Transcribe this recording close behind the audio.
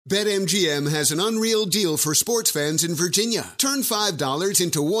BetMGM has an unreal deal for sports fans in Virginia. Turn $5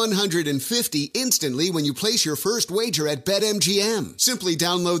 into $150 instantly when you place your first wager at BetMGM. Simply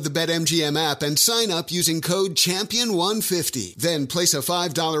download the BetMGM app and sign up using code Champion150. Then place a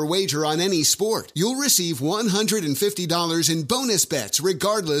 $5 wager on any sport. You'll receive $150 in bonus bets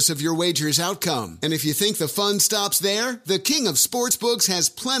regardless of your wager's outcome. And if you think the fun stops there, the King of Sportsbooks has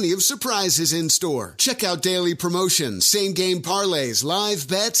plenty of surprises in store. Check out daily promotions, same-game parlays, live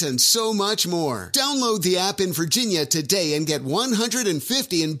bets, and so much more. Download the app in Virginia today and get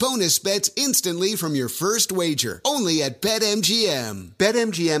 $150 in bonus bets instantly from your first wager. Only at BetMGM.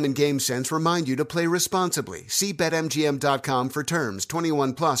 BetMGM and GameSense remind you to play responsibly. See BetMGM.com for terms.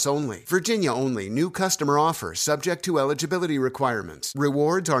 21 plus only. Virginia only. New customer offer. Subject to eligibility requirements.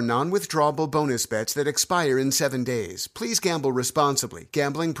 Rewards are non-withdrawable bonus bets that expire in 7 days. Please gamble responsibly.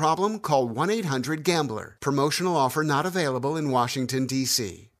 Gambling problem? Call 1-800-GAMBLER. Promotional offer not available in Washington,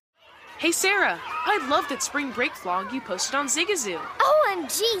 D.C. Hey, Sarah, I loved that spring break vlog you posted on Zigazoo.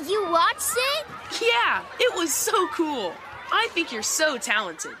 OMG, you watched it? Yeah, it was so cool. I think you're so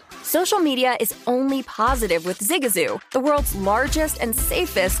talented. Social media is only positive with Zigazoo, the world's largest and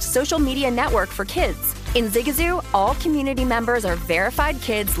safest social media network for kids. In Zigazoo, all community members are verified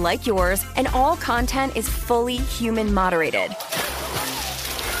kids like yours, and all content is fully human moderated.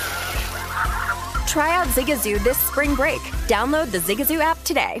 Try out Zigazoo this spring break. Download the Zigazoo app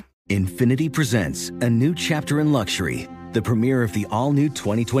today. Infinity presents a new chapter in luxury, the premiere of the all-new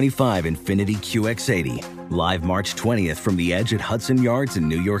 2025 Infinity QX80, live March 20th from the Edge at Hudson Yards in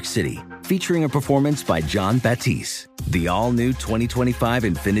New York City, featuring a performance by John Batiste. The all-new 2025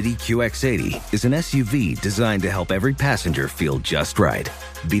 Infinity QX80 is an SUV designed to help every passenger feel just right.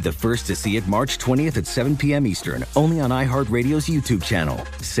 Be the first to see it March 20th at 7 p.m. Eastern, only on iHeartRadio's YouTube channel.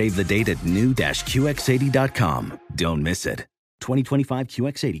 Save the date at new-QX80.com. Don't miss it. 2025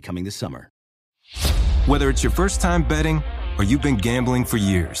 QX80 coming this summer. Whether it's your first time betting or you've been gambling for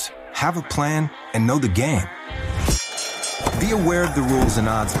years, have a plan and know the game. Be aware of the rules and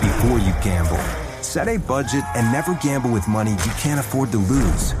odds before you gamble. Set a budget and never gamble with money you can't afford to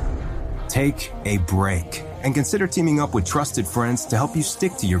lose. Take a break and consider teaming up with trusted friends to help you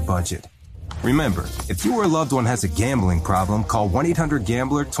stick to your budget. Remember, if you or a loved one has a gambling problem, call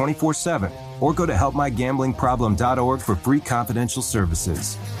 1-800-GAMBLER 24/7 or go to helpmygamblingproblem.org for free confidential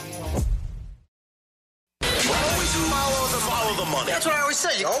services. Always follow the money. That's what I always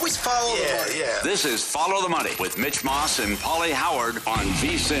say. You always follow the money. Yeah. This is Follow the Money with Mitch Moss and Paulie Howard on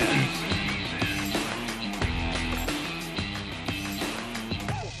VSiN.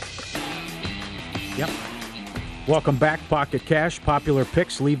 Yep. Welcome back, Pocket Cash, Popular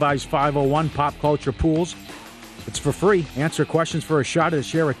Picks, Levi's 501, Pop Culture Pools. It's for free. Answer questions for a shot at a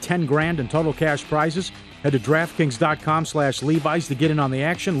share of $10,000 in total cash prizes. Head to DraftKings.com/Levi's to get in on the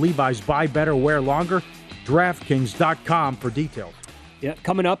action. Levi's, buy better, wear longer. DraftKings.com for details. Yeah,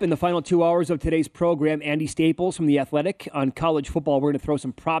 coming up in the final 2 hours of today's program, Andy Staples from The Athletic on college football. We're going to throw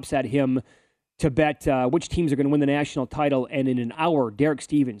some props at him to bet which teams are going to win the national title. And in an hour, Derek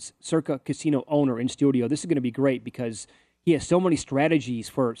Stevens, Circa Casino owner, in studio. This is going to be great because he has so many strategies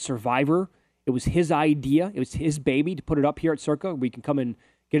for Survivor. It was his idea. It was his baby to put it up here at Circa. We can come and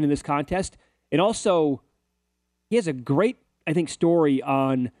get in this contest. And also, he has a great, I think, story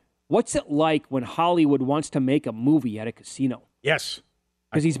on what's it like when Hollywood wants to make a movie at a casino. Yes.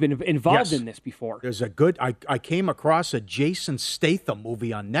 Because he's been involved in this before. There's a good, I came across a Jason Statham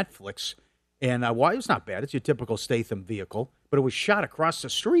movie on Netflix. And it was not bad. It's your typical Statham vehicle. But it was shot across the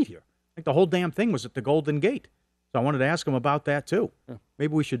street here. Like the whole damn thing was at the Golden Gate. So I wanted to ask him about that, too. Yeah.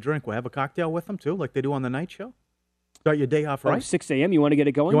 Maybe we should drink. We'll have a cocktail with them, too, like they do on the night show. Start your day off right. 6 a.m., you want to get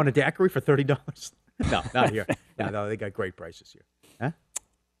it going? You want a daiquiri for $30? No, not here. No, they got great prices here. Huh?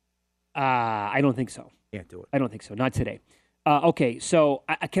 I don't think so. Can't do it. I don't think so. Not today. Okay, so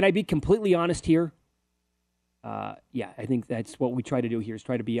can I be completely honest here? Yeah, I think that's what we try to do here is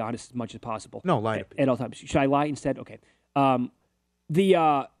try to be honest as much as possible. No, lie at all times. Should I lie instead? Okay. I'm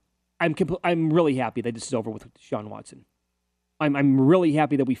really happy that this is over with Deshaun Watson. I'm really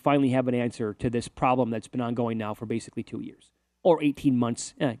happy that we finally have an answer to this problem that's been ongoing now for basically 2 years or 18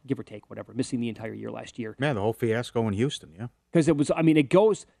 months, give or take, whatever. Missing the entire year last year. Man, the whole fiasco in Houston, yeah. Because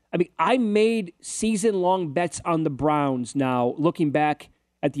I made season-long bets on the Browns now, looking back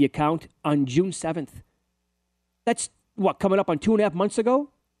at the account on June 7th. That's, coming up on 2.5 months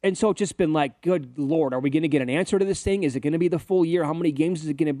ago? And so it's just been like, good Lord, are we going to get an answer to this thing? Is it going to be the full year? How many games is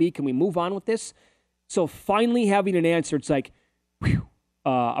it going to be? Can we move on with this? So finally having an answer, it's like, whew,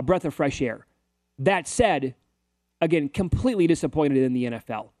 a breath of fresh air. That said, again, completely disappointed in the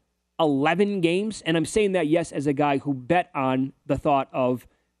NFL. 11 games, and I'm saying that, yes, as a guy who bet on the thought of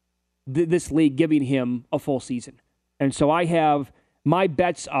this league giving him a full season. And so I have, my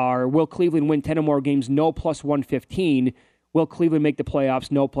bets are, will Cleveland win 10 or more games? No, plus 115. Will Cleveland make the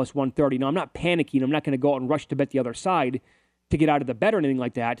playoffs? No, plus 130. Now, I'm not panicking. I'm not going to go out and rush to bet the other side to get out of the bet or anything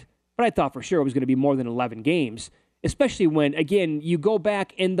like that. But I thought for sure it was going to be more than 11 games, especially when, again, you go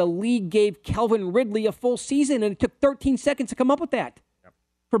back and the league gave Calvin Ridley a full season, and it took 13 seconds to come up with that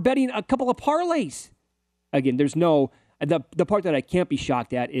for betting a couple of parlays. Again, there's no, the part that I can't be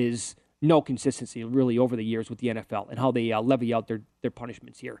shocked at is no consistency really over the years with the NFL and how they levy out their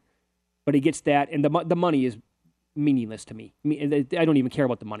punishments here. But he gets that, and the money is meaningless to me. I don't even care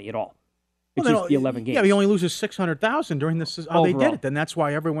about the money at all. It's just the 11 games. Yeah, he only loses $600,000 during this. How they did it, and that's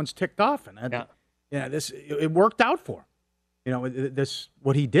why everyone's ticked off. And it worked out for him. This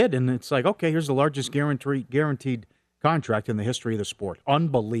what he did, and it's like, okay, here's the largest guaranteed contract in the history of the sport.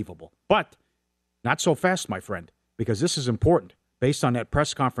 Unbelievable, but not so fast, my friend, because this is important. Based on that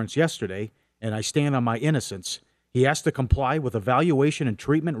press conference yesterday, and I stand on my innocence, he has to comply with evaluation and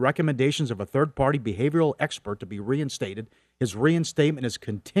treatment recommendations of a third-party behavioral expert to be reinstated. His reinstatement is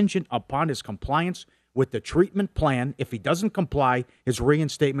contingent upon his compliance with the treatment plan. If he doesn't comply, his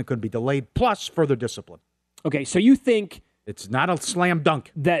reinstatement could be delayed, plus further discipline. Okay, so you think it's not a slam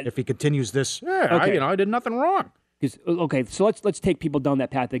dunk that if he continues this? I did nothing wrong. Okay, so let's take people down that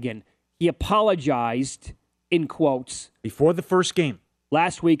path again. He apologized in quotes before the first game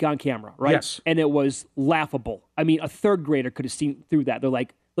last week on camera, right? Yes, and it was laughable. I mean, a third grader could have seen through that. They're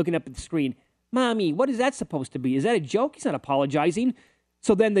like looking up at the screen. Mommy, what is that supposed to be? Is that a joke? He's not apologizing.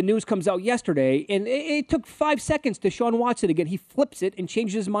 So then the news comes out yesterday, and it took 5 seconds to Sean Watson again. He flips it and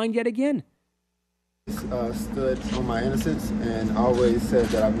changes his mind yet again. Stood on my innocence and always said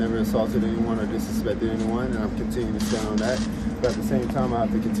that I've never assaulted anyone or disrespected anyone, and I'm continuing to stand on that. But at the same time, I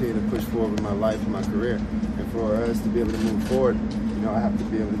have to continue to push forward with my life and my career. And for us to be able to move forward, I have to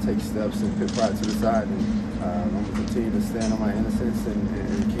be able to take steps and put pride to the side. And I'm going to continue to stand on my innocence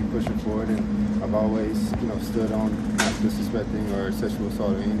and keep pushing forward. And I've always, stood on not disrespecting or sexual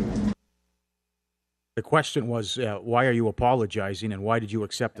assaulting anyone. The question was, why are you apologizing, and why did you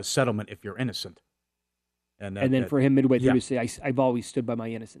accept the settlement if you're innocent? And then for him midway through to say, I've always stood by my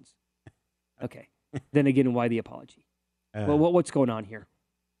innocence. Okay. Then again, why the apology? Well, what's going on here?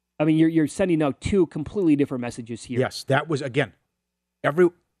 I mean, you're sending out two completely different messages here. Yes, that was, again,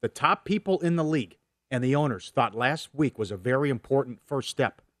 the top people in the league and the owners thought last week was a very important first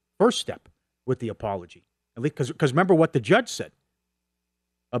step with the apology. At least because remember what the judge said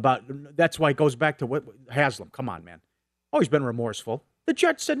about, that's why it goes back to what Haslam. Come on, man. Always been remorseful. The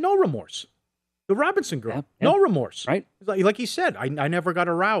judge said no remorse. The Robinson girl, no remorse. Right? Like he said, I never got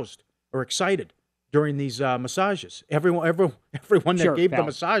aroused or excited during these massages. Everyone that gave the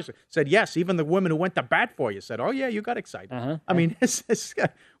massage said yes. Even the women who went to bat for you said, "Oh yeah, you got excited." I mean, it's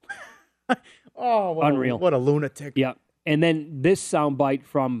unreal. What a lunatic. Yeah. And then this soundbite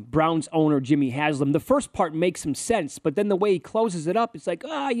from Browns owner Jimmy Haslam. The first part makes some sense, but then the way he closes it up, it's like,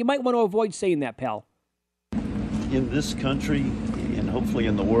 you might want to avoid saying that, pal. In this country, and hopefully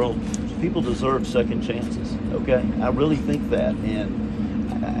in the world, people deserve second chances, okay? I really think that,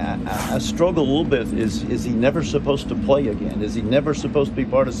 and I struggle a little bit. Is he never supposed to play again? Is he never supposed to be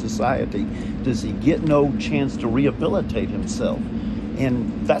part of society? Does he get no chance to rehabilitate himself?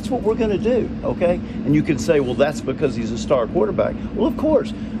 And that's what we're going to do, okay? And you can say, well, that's because he's a star quarterback. Well, of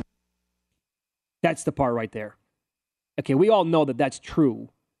course. That's the part right there. Okay, we all know that that's true,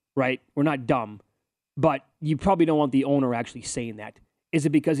 right? We're not dumb. But you probably don't want the owner actually saying that. Is it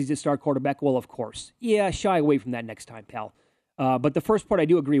because he's a star quarterback? Well, of course. Yeah, shy away from that next time, pal. But the first part I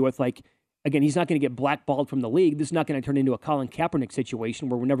do agree with, again, he's not going to get blackballed from the league. This is not going to turn into a Colin Kaepernick situation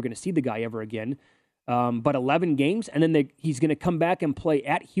where we're never going to see the guy ever again. But 11 games, and then he's going to come back and play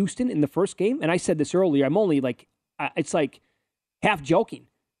at Houston in the first game. And I said this earlier, I'm only it's like half joking.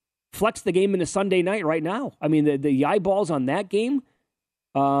 Flex the game into Sunday night right now. I mean, the eyeballs on that game,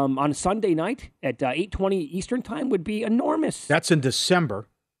 on Sunday night at 8:20 Eastern time would be enormous. That's in December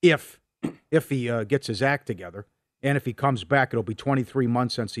if he gets his act together. And if he comes back, it'll be 23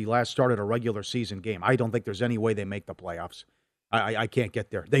 months since he last started a regular season game. I don't think there's any way they make the playoffs. I can't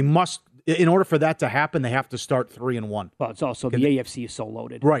get there. They must, in order for that to happen, they have to start 3-1. Well, it's also the AFC is so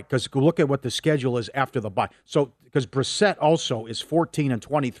loaded. Right, because look at what the schedule is after the bye. So, because Brissett also is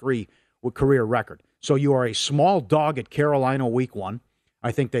 14-23 with career record. So you are a small dog at Carolina week 1.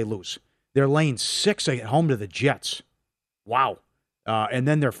 I think they lose. They're laying 6 at home to the Jets. Wow. And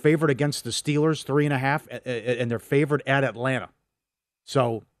then they're favored against the Steelers, 3.5, and they're favored at Atlanta.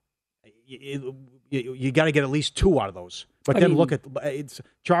 So you got to get at least 2 out of those. But look at it's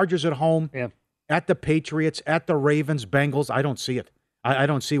Chargers at home, at the Patriots, at the Ravens, Bengals. I don't see it. I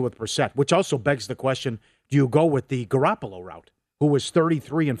don't see with Brissett, which also begs the question, do you go with the Garoppolo route, who was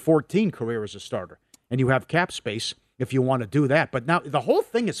 33-14 career as a starter? And you have cap space if you want to do that. But now the whole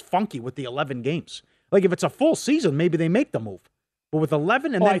thing is funky with the 11 games. Like if it's a full season, maybe they make the move. But with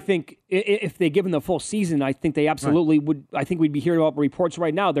 11 and I think if they give them the full season, I think they absolutely would. I think we'd be hearing about reports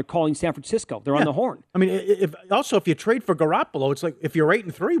right now. They're calling San Francisco. They're on the horn. I mean, if you trade for Garoppolo, it's like if you're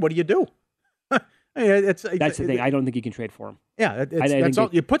 8-3, what do you do? That's the thing. I don't think you can trade for him. Yeah,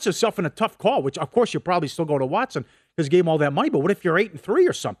 it puts yourself in a tough call, which, of course, you probably still go to Watson because he gave him all that money. But what if you're 8-3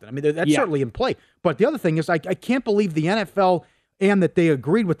 or something? I mean, that's certainly in play. But the other thing is, I can't believe the NFL and that they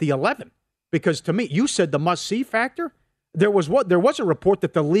agreed with the 11. Because to me, you said the must-see factor. There was a report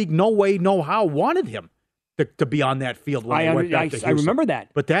that the league, no way, no how, wanted him to be on that field when he went back to Houston. I remember that.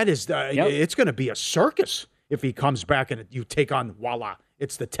 But that is, it's going to be a circus if he comes back and you take on, voila,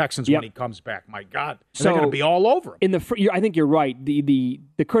 it's the Texans when he comes back. My God, they're going to be all over him. I think you're right. The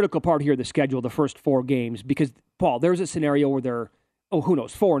critical part here of the schedule, the first 4 games, because, Paul, there's a scenario where they're, who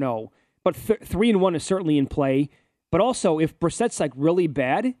knows, 4-0. But 3-1 is certainly in play. But also, if Brissett's like really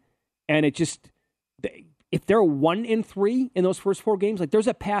bad, and it just, if they're 1-3 in those first 4 games, like there's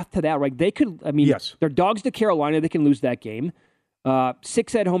a path to that, right? They could, they're dogs to Carolina. They can lose that game.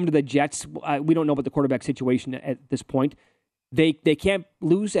 6 at home to the Jets. We don't know about the quarterback situation at this point. They can't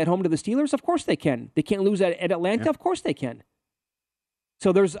lose at home to the Steelers? Of course they can. They can't lose at Atlanta? Of course they can.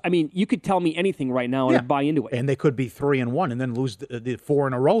 So you could tell me anything right now and I'd buy into it. And they could be 3-1 and then lose the 4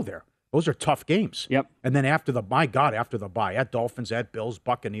 in a row there. Those are tough games. Yep. And then after the bye, at Dolphins, at Bills,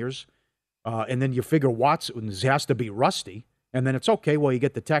 Buccaneers, and then you figure Watson has to be rusty, and then it's okay, well, you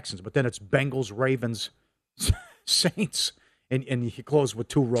get the Texans, but then it's Bengals, Ravens, Saints, and you close with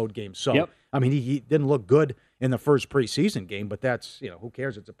 2 road games. So, I mean, he didn't look good in the first preseason game, but that's, who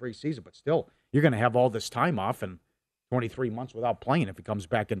cares? It's a preseason, but still, you're going to have all this time off and 23 months without playing if he comes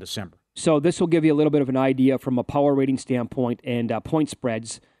back in December. So this will give you a little bit of an idea from a power rating standpoint and point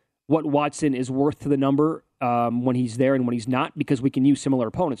spreads, what Watson is worth to the number when he's there and when he's not, because we can use similar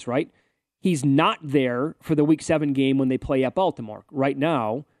opponents, right? He's not there for the Week 7 game when they play at Baltimore. Right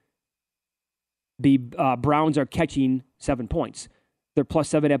now, the Browns are catching 7 points. They're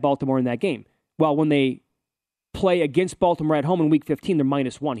 +7 at Baltimore in that game. Well, when they play against Baltimore at home in Week 15, they're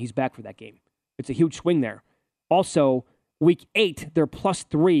 -1. He's back for that game. It's a huge swing there. Also, Week 8, they're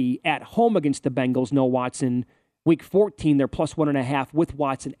 +3 at home against the Bengals, no Watson. Week 14, they're +1.5 with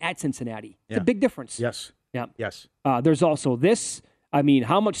Watson at Cincinnati. It's a big difference. Yes. Yeah. Yes. There's also this. I mean,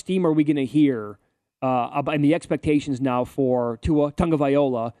 how much steam are we going to hear and the expectations now for Tua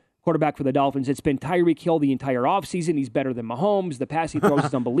Tagovailoa, quarterback for the Dolphins? It's been Tyreek Hill the entire offseason. He's better than Mahomes. The pass he throws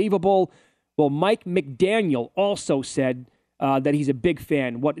is unbelievable. Well, Mike McDaniel also said that he's a big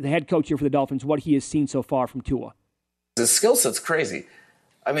fan, the head coach here for the Dolphins, what he has seen so far from Tua. His skill set's crazy.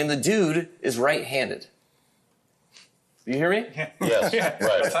 I mean, the dude is right-handed. You hear me? Yes,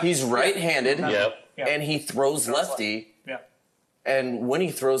 right. He's right-handed, Yep. And he throws lefty. And when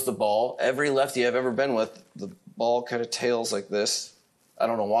he throws the ball, every lefty I've ever been with, the ball kind of tails like this. I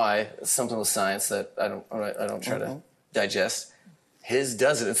don't know why. It's something with science that I don't try to digest. His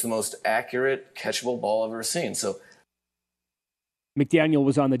does it. It's the most accurate, catchable ball I've ever seen. So McDaniel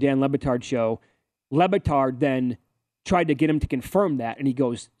was on the Dan Le Batard show. Le Batard then tried to get him to confirm that, and he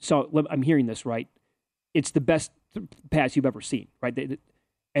goes, so I'm hearing this right. It's the best pass you've ever seen, right?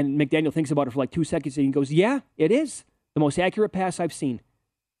 And McDaniel thinks about it for like 2 seconds, and he goes, yeah, it is. The most accurate pass I've seen.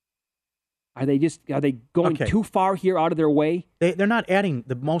 Are they going too far here out of their way? They're not adding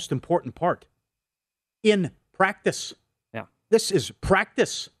the most important part. In practice. Yeah. This is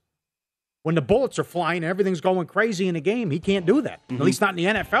practice. When the bullets are flying and everything's going crazy in a game, he can't do that. At least not in the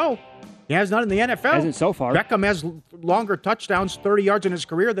NFL. He has not in the NFL. Hasn't so far. Beckham has longer touchdowns, 30 yards in his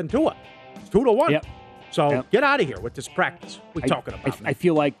career than Tua. It's 2-1. Yep. So get out of here with this practice. What are you talking about? I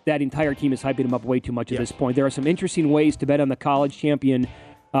feel like that entire team is hyping him up way too much at this point. There are some interesting ways to bet on the college champion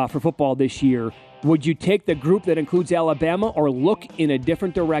for football this year. Would you take the group that includes Alabama or look in a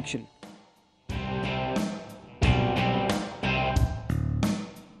different direction?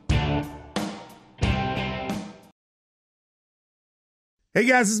 Hey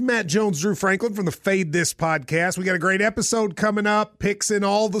guys, this is Matt Jones, Drew Franklin from the Fade This podcast. We got a great episode coming up, picks in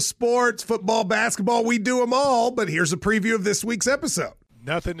all the sports, football, basketball, we do them all, but here's a preview of this week's episode.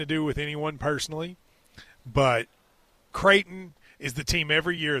 Nothing to do with anyone personally, but Creighton is the team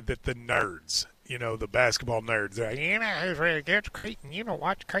every year that the nerds, the basketball nerds, they're like, who's really good? Creighton,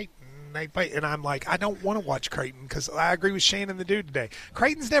 watch Creighton. And I'm like, I don't want to watch Creighton because I agree with Shannon the dude today.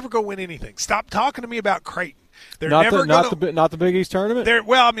 Creighton's never going to win anything. Stop talking to me about Creighton. They're not never not the Big East tournament.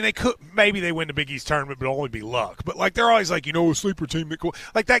 Well, I mean, maybe they win the Big East tournament, but it'll only be luck. But like they're always like, a sleeper team that cool.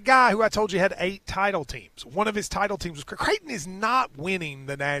 Like that guy who I told you had 8 title teams. One of his title teams was Creighton is not winning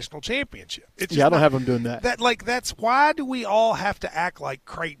the national championship. I don't have them doing that. That's why do we all have to act like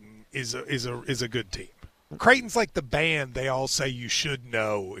Creighton is a good team? Creighton's like the band they all say you should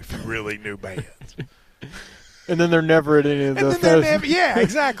know if you really knew bands. And then they're never at any of those. Yeah,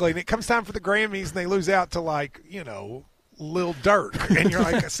 exactly. And it comes time for the Grammys, and they lose out to, Lil Durk. And you're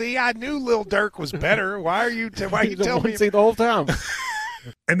like, see, I knew Lil Durk was better. Why are you telling me? The whole time.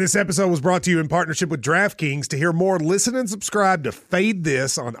 And this episode was brought to you in partnership with DraftKings. To hear more, listen and subscribe to Fade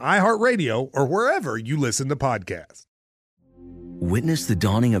This on iHeartRadio or wherever you listen to podcasts. Witness the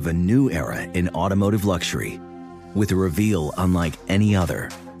dawning of a new era in automotive luxury with a reveal unlike any other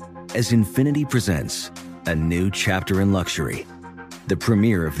as Infiniti presents a new chapter in luxury, the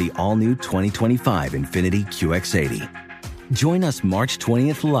premiere of the all-new 2025 Infiniti QX80. Join us March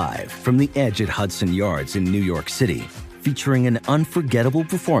 20th live from the Edge at Hudson Yards in New York City, featuring an unforgettable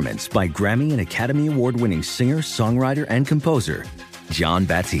performance by Grammy and Academy Award-winning singer, songwriter, and composer, Jon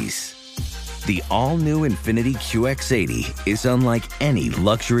Batiste. The all-new Infiniti QX80 is unlike any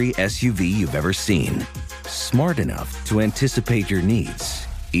luxury SUV you've ever seen. Smart enough to anticipate your needs,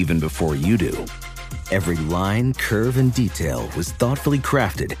 even before you do. Every line, curve, and detail was thoughtfully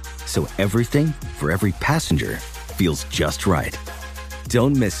crafted so everything for every passenger feels just right.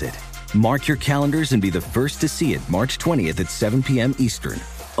 Don't miss it. Mark your calendars and be the first to see it March 20th at 7 p.m. Eastern,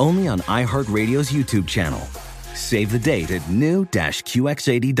 only on iHeartRadio's YouTube channel. Save the date at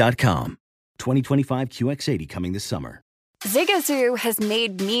new-QX80.com. 2025 QX80 coming this summer. Zigazoo has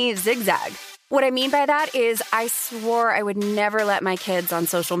made me zigzag. What I mean by that is I swore I would never let my kids on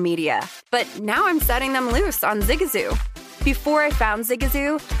social media, but now I'm setting them loose on Zigazoo. Before I found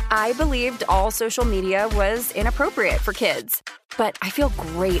Zigazoo, I believed all social media was inappropriate for kids. But I feel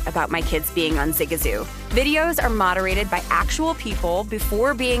great about my kids being on Zigazoo. Videos are moderated by actual people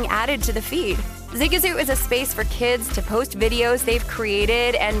before being added to the feed. Zigazoo is a space for kids to post videos they've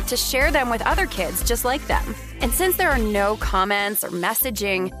created and to share them with other kids just like them. And since there are no comments or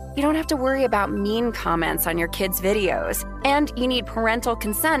messaging, you don't have to worry about mean comments on your kids' videos. And you need parental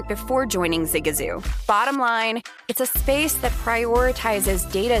consent before joining Zigazoo. Bottom line, it's a space that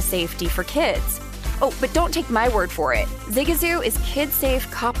prioritizes data safety for kids. Oh, but don't take my word for it. Zigazoo is KidSafe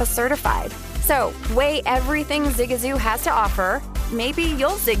COPPA certified. So weigh everything Zigazoo has to offer. Maybe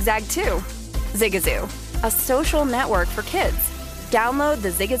you'll zigzag too. Zigazoo, a social network for kids. Download the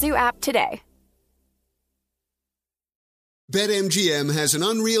Zigazoo app today. BetMGM has an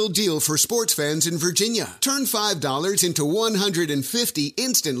unreal deal for sports fans in Virginia. Turn $5 into $150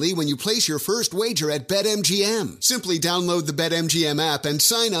 instantly when you place your first wager at BetMGM. Simply download the BetMGM app and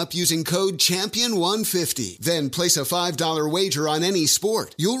sign up using code CHAMPION150. Then place a $5 wager on any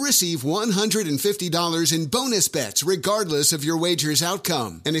sport. You'll receive $150 in bonus bets regardless of your wager's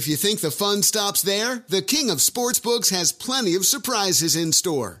outcome. And if you think the fun stops there, the King of Sportsbooks has plenty of surprises in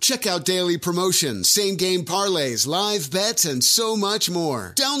store. Check out daily promotions, same-game parlays, live bets, and so much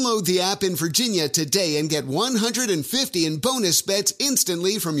more. Download the app in Virginia today and get $150 in bonus bets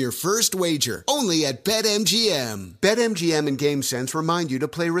instantly from your first wager. Only at BetMGM. BetMGM and GameSense remind you to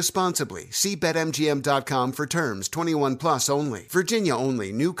play responsibly. See BetMGM.com for terms. 21 plus only. Virginia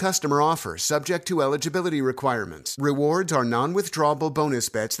only. New customer offer. Subject to eligibility requirements. Rewards are non-withdrawable bonus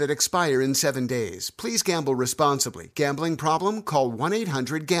bets that expire in 7 days. Please gamble responsibly. Gambling problem? Call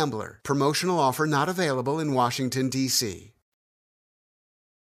 1-800-GAMBLER. Promotional offer not available in Washington, D.C.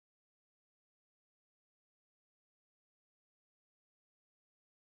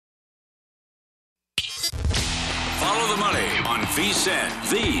 Follow the money on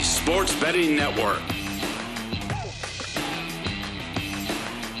VSiN, the sports betting network.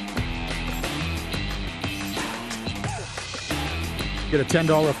 Get a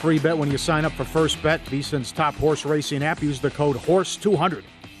 $10 free bet when you sign up for First Bet, VSiN's top horse racing app. Use the code HORSE200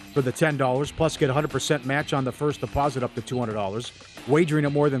 for the $10. Plus, get a 100% match on the first deposit up to $200. Wagering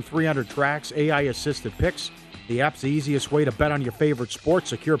at more than 300 tracks, AI-assisted picks. The app's the easiest way to bet on your favorite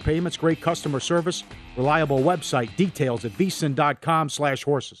sports. Secure payments, great customer service, reliable website. Details at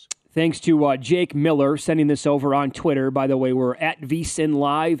vsin.com/horses. Thanks to Jake Miller sending this over on Twitter. By the way, we're at VSiN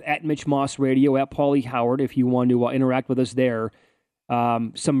Live, at Mitch Moss Radio, at Paulie Howard, if you want to interact with us there.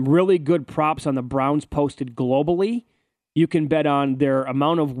 Some really good props on the Browns posted globally. You can bet on their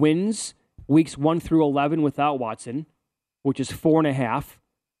amount of wins, weeks 1 through 11 without Watson, which is 4.5.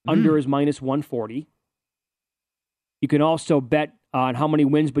 Under is -140. You can also bet on how many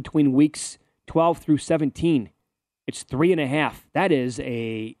wins between weeks 12 through 17. It's 3.5. That is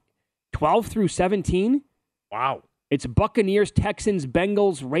a 12 through 17. Wow. It's Buccaneers, Texans,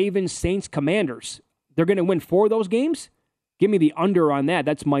 Bengals, Ravens, Saints, Commanders. They're going to win 4 of those games? Give me the under on that.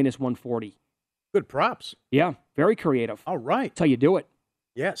 That's minus 140. Good props. Yeah, very creative. All right. That's how you do it.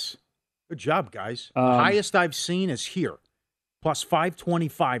 Yes. Good job, guys. The highest I've seen is here. Plus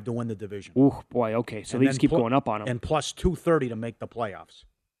 525 to win the division. Ooh, boy, okay. So these keep going up on them. And plus 230 to make the playoffs.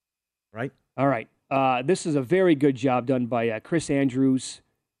 Right? All right. This is a very good job done by Chris Andrews,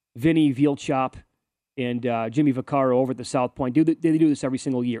 Vinny Vielchop, and Jimmy Vaccaro over at the South Point. They do this every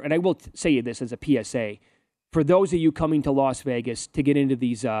single year. And I will say this as a PSA. For those of you coming to Las Vegas to get into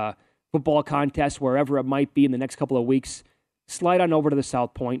these football contests, wherever it might be in the next couple of weeks, slide on over to the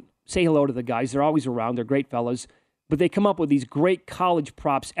South Point. Say hello to the guys. They're always around. They're great fellas. But they come up with these great college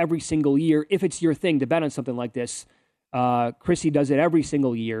props every single year. If it's your thing to bet on something like this, Chrissy does it every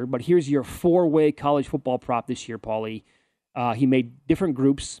single year. But here's your 4-way college football prop this year, Paulie. He made different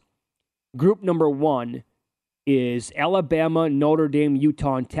groups. Group number 1 is Alabama, Notre Dame,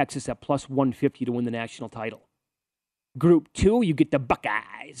 Utah, and Texas at plus 150 to win the national title. Group 2, you get the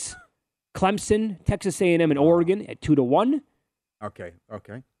Buckeyes. Clemson, Texas A&M, and Oregon at 2-1. Okay.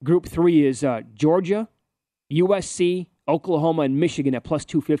 Group 3 is Georgia, USC, Oklahoma, and Michigan at plus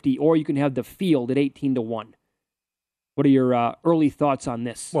 250, or you can have the field at 18-1. What are your early thoughts on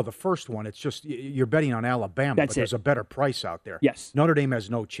this? Well, the first one, it's just you're betting on Alabama, That's but there's a better price out there. Yes. Notre Dame has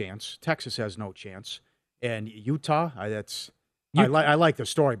no chance. Texas has no chance. And Utah, I like the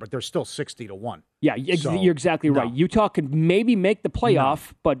story, but they're still 60-1. Yeah, you're exactly right. Utah could maybe make the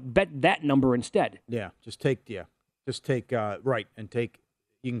playoff, but bet that number instead. Yeah, just take right, and take.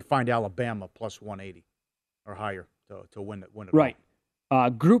 You can find Alabama plus 180 or higher to win it. Right.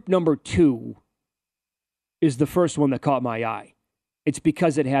 Group number 2 is the first one that caught my eye. It's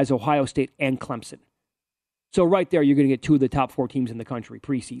because it has Ohio State and Clemson. So right there, you're going to get 2 of the top 4 teams in the country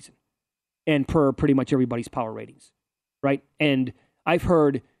preseason, and per pretty much everybody's power ratings, right? And I've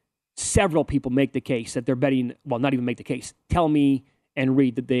heard several people make the case that they're betting, well, not even make the case, tell me and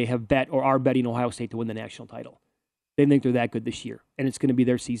read that they have bet or are betting Ohio State to win the national title. They think they're that good this year, and it's going to be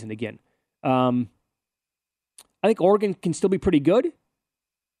their season again. I think Oregon can still be pretty good.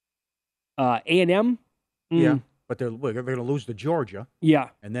 A&M. Yeah, but they're going to lose to Georgia.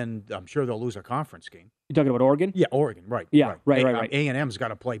 Yeah. And then I'm sure they'll lose a conference game. You're talking about Oregon? Yeah, Oregon, right. Yeah, right. A&M's got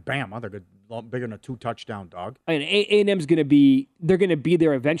to play Bama. They're bigger than a 2-touchdown dog. And A&M's going to be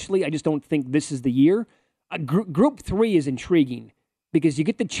there eventually. I just don't think this is the year. Group 3 is intriguing because you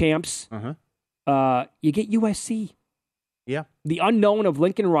get the champs. You get USC. Yeah. The unknown of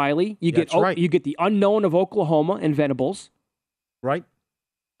Lincoln Riley. You get the unknown of Oklahoma and Venables. Right.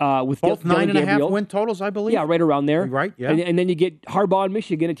 With both 9.5 win totals, I believe. Yeah, right around there. Right, yeah. And then you get Harbaugh and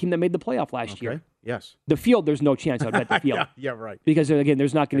Michigan, a team that made the playoff last year. Yes. The field, there's no chance I'd bet the field. yeah, right. Because, again,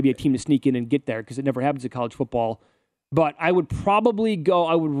 there's not going to be a team to sneak in and get there because it never happens in college football. But I would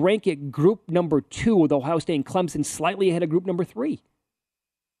rank it group number 2 with Ohio State and Clemson slightly ahead of group number 3.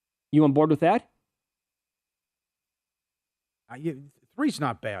 You on board with that? 3's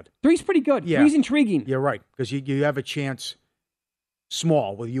not bad. 3's pretty good. Yeah. 3's intriguing. You're right, because you have a chance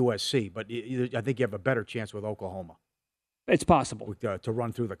small with USC, but I think you have a better chance with Oklahoma. It's possible. To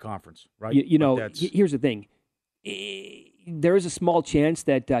run through the conference, right? Here's the thing. There is a small chance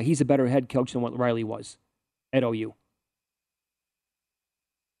that he's a better head coach than what Riley was at OU.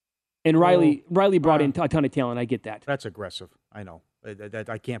 And Riley brought in a ton of talent. I get that. That's aggressive. I know.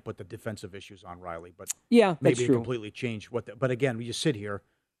 I can't put the defensive issues on Riley, but yeah, maybe that's true. Completely change but again, we just sit here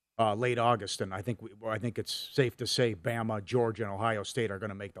late August, and I think it's safe to say Bama, Georgia, and Ohio State are going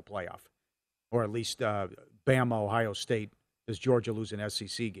to make the playoff, or at least Bama, Ohio State. Does Georgia lose an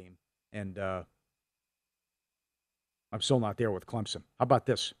SEC game? And I'm still not there with Clemson. How about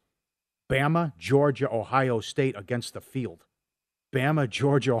this? Bama, Georgia, Ohio State against the field. Bama,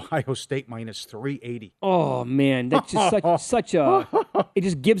 Georgia, Ohio State minus 380. Oh, man. That's just such a – it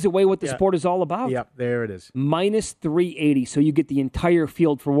just gives away what the sport is all about. Yep, there it is. Minus 380. So you get the entire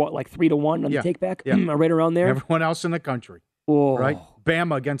field for what, like 3-1 on the take-back? Yeah. Right around there? Everyone else in the country. Oh. Right?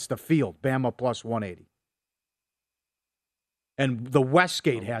 Bama against the field. Bama plus 180. And the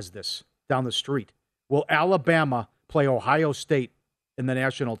Westgate has this down the street. Will Alabama play Ohio State in the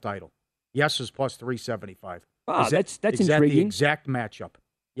national title? Yes is plus 375. Wow, that's intriguing. The exact matchup.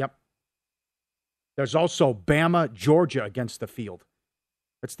 Yep. There's also Bama, Georgia against the field.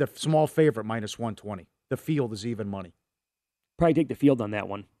 That's the small favorite, minus 120. The field is even money. Probably take the field on that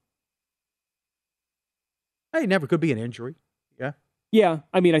one. Hey, never could be an injury. Yeah. Yeah,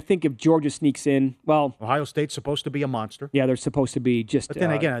 I mean, I think if Georgia sneaks in, well, Ohio State's supposed to be a monster. Yeah, they're supposed to be just. But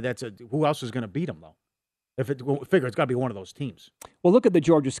then again, who else is going to beat them though? Figure it's got to be one of those teams. Well, look at the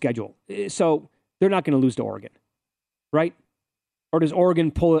Georgia schedule. So they're not going to lose to Oregon, right? Or does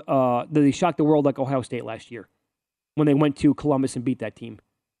Oregon pull? Did they shock the world like Ohio State last year when they went to Columbus and beat that team?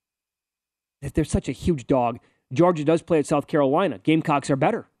 If they're such a huge dog, Georgia does play at South Carolina. Gamecocks are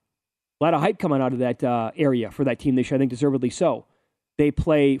better. A lot of hype coming out of that area for that team this year. I think deservedly so. They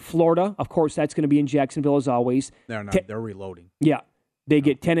play Florida. Of course, that's going to be in Jacksonville as always. They're not. They're reloading. Yeah. They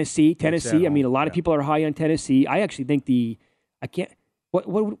get Tennessee. I mean, a lot of people are high on Tennessee. I actually think what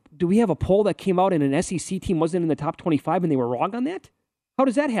do we have a poll that came out and an SEC team wasn't in the top 25 and they were wrong on that? How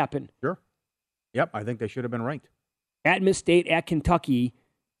does that happen? Sure. Yep, I think they should have been ranked. At Miss State, at Kentucky.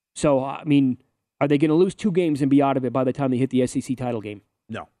 So, I mean, are they going to lose 2 games and be out of it by the time they hit the SEC title game?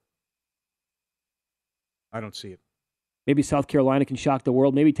 No. I don't see it. Maybe South Carolina can shock the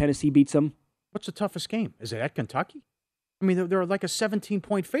world. Maybe Tennessee beats them. What's the toughest game? Is it at Kentucky? I mean, they're like a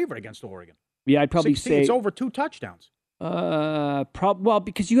 17-point favorite against Oregon. Yeah, I'd probably 16, say it's over 2 touchdowns. Well,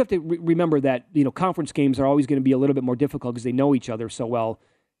 because you have to remember that conference games are always going to be a little bit more difficult because they know each other so well.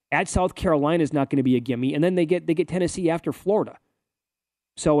 At South Carolina is not going to be a gimme, and then they get Tennessee after Florida.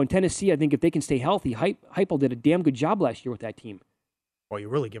 So in Tennessee, I think if they can stay healthy, Heupel did a damn good job last year with that team. Well, you're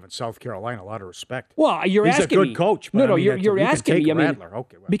really giving South Carolina a lot of respect. Well, He's asking a good me. coach. But No, I mean, you're asking me. I mean, Rattler.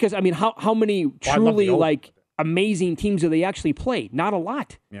 Okay, well. Because I mean, how many truly amazing teams do they actually play? Not a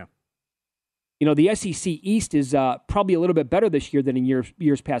lot. Yeah. The SEC East is probably a little bit better this year than in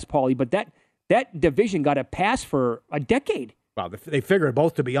years past, Paulie. But that division got a pass for a decade. Well, they figure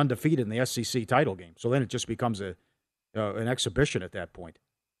both to be undefeated in the SEC title game. So then it just becomes an exhibition at that point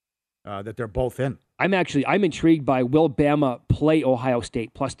that they're both in. I'm intrigued by will Bama play Ohio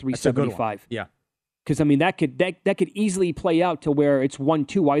State plus 375? Yeah. Because I mean that could easily play out to where it's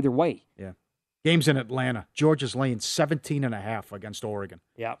 1-2 either way. Yeah. Games in Atlanta. Georgia's laying 17.5 against Oregon.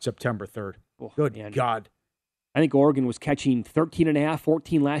 Yeah. September 3rd. Oh, Good man. God. I think Oregon was catching 13.5,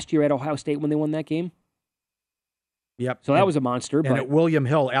 14 last year at Ohio State when they won that game. Yep. So that was a monster. And but at William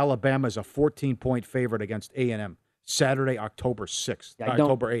Hill, Alabama is a 14-point favorite against A&M. Saturday, October 6th.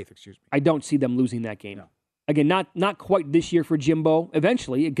 October 8th, excuse me. I don't see them losing that game. No. Again, not quite this year for Jimbo.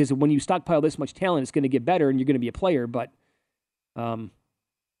 Eventually, because when you stockpile this much talent, it's going to get better and you're going to be a player. But, I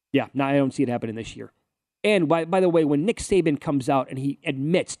don't see it happening this year. And by the way, when Nick Saban comes out and he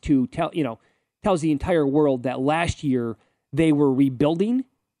admits to tells the entire world that last year they were rebuilding,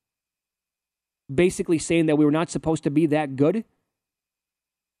 basically saying that we were not supposed to be that good,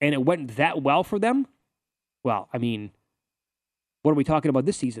 and it went that well for them. Well, I mean, what are we talking about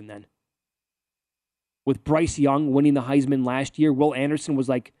this season then? With Bryce Young winning the Heisman last year, Will Anderson was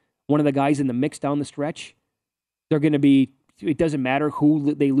like one of the guys in the mix down the stretch. They're going to be, it doesn't matter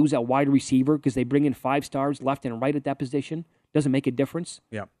who they lose at wide receiver because they bring in 5 stars left and right at that position. Doesn't make a difference.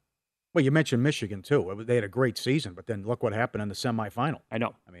 Yeah. Well, you mentioned Michigan, too. They had a great season, but then look what happened in the semifinal. I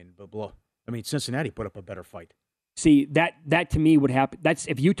know. I mean, Cincinnati put up a better fight. See, that to me would happen. That's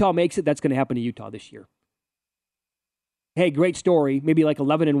if Utah makes it, that's going to happen to Utah this year. Hey, great story. Maybe like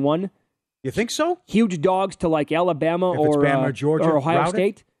 11-1. You think so? Huge dogs to like Alabama or Bama, Georgia, or Ohio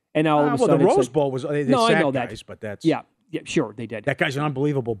State, and now all of a sudden the Rose Bowl was they no, sacked I know guys, that. But that's yeah, sure they did. That guy's an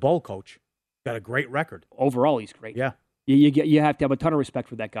unbelievable bowl coach. Got a great record. Overall, he's great. Yeah, you have to have a ton of respect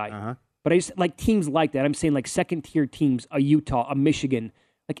for that guy. Uh-huh. But I just like teams like that. I'm saying like second tier teams, a Utah, a Michigan.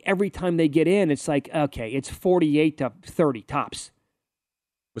 Like every time they get in, it's like okay, it's 48-30 tops.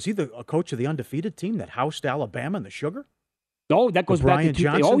 Was he a coach of the undefeated team that housed Alabama in the Sugar? Oh, that goes back to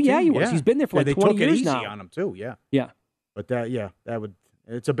Johnson. Oh, yeah, team? he was. Yeah. He's been there for like 20 years now. They took it easy on him too. Yeah, yeah. But that would.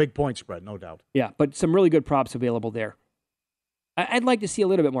 It's a big point spread, no doubt. Yeah, but some really good props available there. I'd like to see a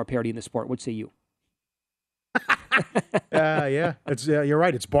little bit more parity in the sport. What say you? Yeah, it's you're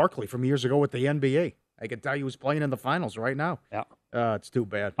right. It's Barkley from years ago with the NBA. I can tell you he's playing in the finals right now. Yeah, it's too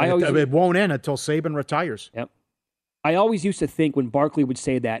bad. It won't end until Saban retires. Yep. I always used to think when Barkley would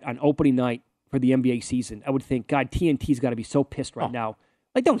say that on opening night for the NBA season, I would think, God, TNT's got to be so pissed right now.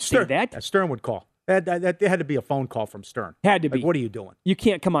 Like, don't say that. Stern would call. That had to be a phone call from Stern. Had to be. Like, what are you doing? You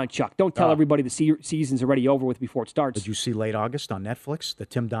can't. Come on, Chuck. Don't tell everybody the season's already over with before it starts. Did you see late August on Netflix, the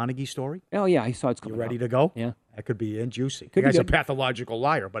Tim Donaghy story? Oh, yeah. I saw it's coming. You ready to go? Yeah. That could be juicy. The guy's a pathological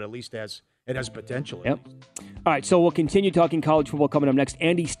liar, but at least it has potential. Yep. All right, so we'll continue talking college football coming up next.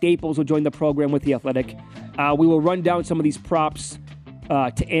 Andy Staples will join the program with The Athletic. We will run down some of these props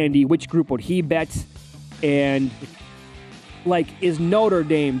to Andy. Which group would he bet? And, is Notre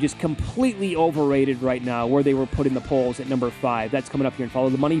Dame just completely overrated right now where they were put in the polls at number 5? That's coming up here and Follow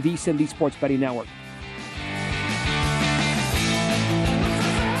the Money, VSiN, the Sports Betting Network.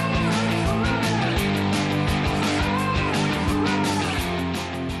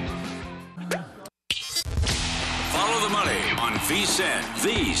 Money on VSiN,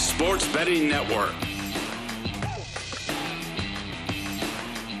 the Sports Betting Network.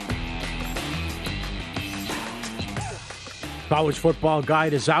 College football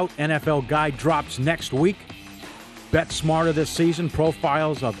guide is out. NFL guide drops next week. Bet smarter this season.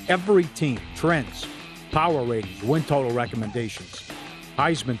 Profiles of every team, trends, power ratings, win total recommendations,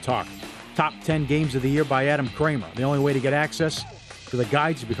 Heisman talk, top 10 games of the year by Adam Kramer. The only way to get access to the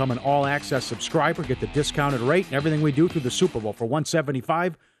guides is become an all-access subscriber. Get the discounted rate and everything we do through the Super Bowl for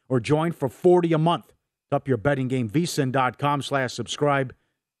 $175 or join for $40 a month. Up your betting game. VSiN.com/subscribe.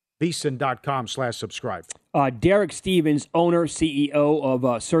 VSiN.com/subscribe. Derek Stevens, owner, CEO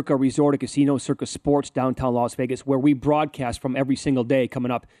of Circa Resort and Casino, Circa Sports, downtown Las Vegas, where we broadcast from every single day,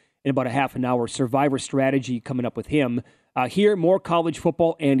 coming up in about a half an hour. Survivor Strategy coming up with him. Here, more college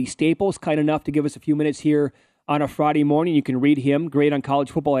football. Andy Staples, kind enough to give us a few minutes here on a Friday morning. You can read him, great on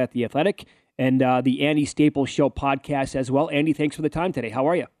college football at The Athletic, and the Andy Staples Show podcast as well. Andy, thanks for the time today. How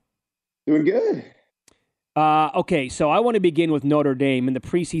are you? Doing good. Okay, so I want to begin with Notre Dame in the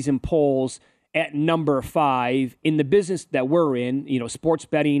preseason polls at number 5 in the business that we're in, sports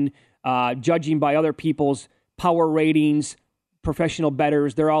betting, judging by other people's power ratings, professional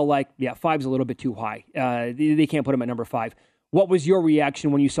bettors. They're all like, yeah, 5's a little bit too high. They can't put them at number 5. What was your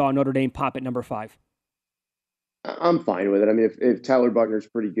reaction when you saw Notre Dame pop at number 5? I'm fine with it. I mean, if Tyler Buchner's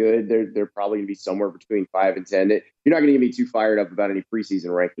pretty good, they're probably going to be somewhere between 5 and 10. You're not going to get me too fired up about any preseason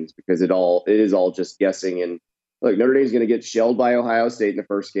rankings because it is all just guessing. And look, Notre Dame's going to get shelled by Ohio State in the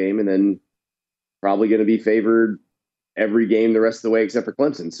first game, and then probably going to be favored every game the rest of the way except for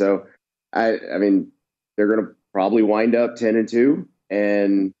Clemson. So, I mean, they're going to probably wind up 10-2,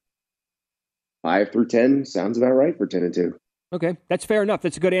 and 5 through 10 sounds about right for 10-2. Okay, that's fair enough.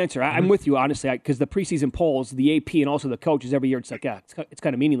 That's a good answer. I'm with you, honestly, because the preseason polls, the AP and also the coaches every year, it's like, yeah, it's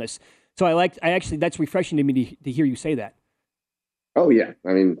kind of meaningless. So that's refreshing to me to hear you say that. Oh, yeah.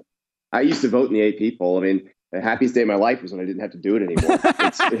 I mean, I used to vote in the AP poll. I mean, the happiest day of my life was when I didn't have to do it anymore.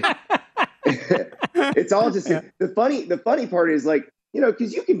 It's all just the funny part is like,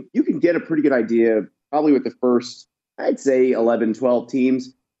 because you can get a pretty good idea probably with the first, I'd say 11, 12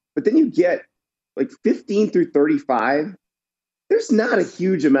 teams, but then you get like 15 through 35. There's not a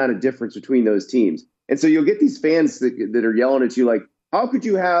huge amount of difference between those teams. And so you'll get these fans that are yelling at you like, how could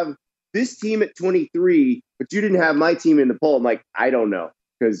you have this team at 23, but you didn't have my team in the poll? I'm like, I don't know,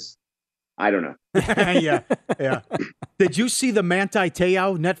 because I don't know. Yeah. Did you see the Manti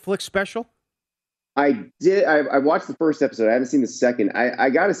Te'o Netflix special? I did. I watched the first episode. I haven't seen the second. I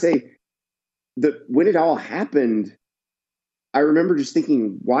got to say, when it all happened, I remember just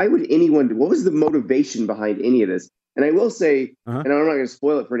thinking, what was the motivation behind any of this? And I will say, and I'm not going to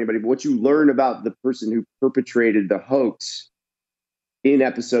spoil it for anybody, but what you learn about the person who perpetrated the hoax in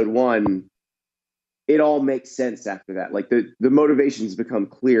episode 1, it all makes sense after that. Like the motivations become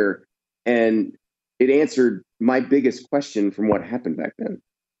clear, and it answered my biggest question from what happened back then.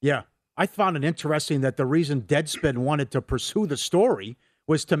 Yeah. I found it interesting that the reason Deadspin wanted to pursue the story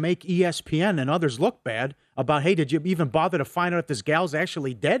was to make ESPN and others look bad about, hey, did you even bother to find out if this gal's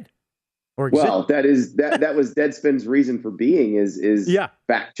actually dead? Well, that was Deadspin's reason for being is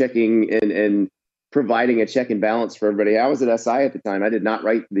fact checking and providing a check and balance for everybody. I was at SI at the time. I did not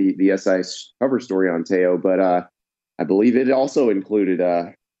write the SI cover story on Te'o, but I believe it also included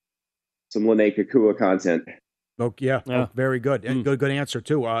some Lene Kakua content. Oh, yeah. Oh, very good. And good answer,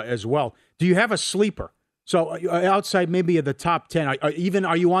 too, as well. Do you have a sleeper? So outside maybe of the top 10, are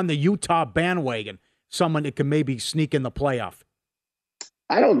you on the Utah bandwagon, someone that can maybe sneak in the playoff?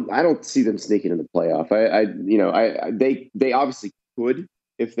 I don't see them sneaking in the playoff. They obviously could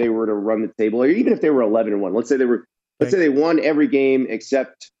if they were to run the table, or even if they were 11-1. Let's say they won every game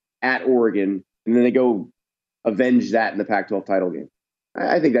except at Oregon, and then they go avenge that in the Pac-12 title game.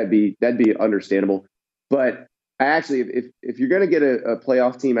 I think that'd be understandable. But I actually, if you're going to get a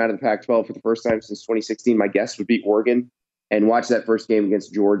playoff team out of the Pac-12 for the first time since 2016, my guess would be Oregon. And watch that first game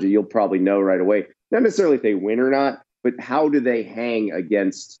against Georgia. You'll probably know right away. Not necessarily if they win or not, but how do they hang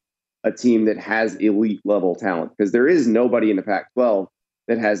against a team that has elite level talent? Because there is nobody in the Pac-12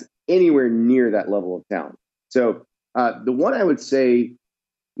 that has anywhere near that level of talent. So the one I would say,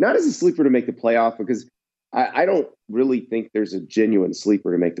 not as a sleeper to make the playoff, because I don't really think there's a genuine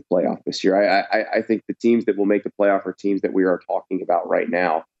sleeper to make the playoff this year. I think the teams that will make the playoff are teams that we are talking about right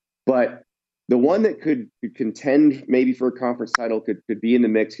now. But the one that could contend maybe for a conference title, could be in the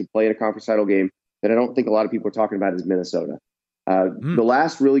mix, could play in a conference title game, that I don't think a lot of people are talking about is Minnesota. The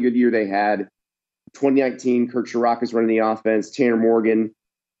last really good year they had, 2019, Kirk Ciarrocca's running the offense. Tanner Morgan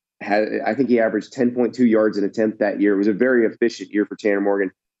I think he averaged 10.2 yards an attempt that year. It was a very efficient year for Tanner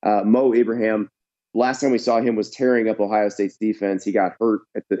Morgan. Mo Ibrahim last time we saw him was tearing up Ohio State's defense. He got hurt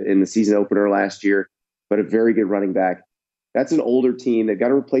in the season opener last year, but a very good running back. That's an older team. They've got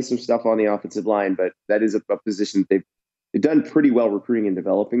to replace some stuff on the offensive line, but that is a position they've done pretty well recruiting and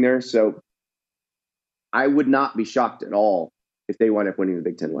developing there. So I would not be shocked at all if they wind up winning the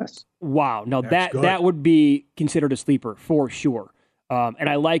Big Ten West. Wow. Now that would be considered a sleeper for sure. And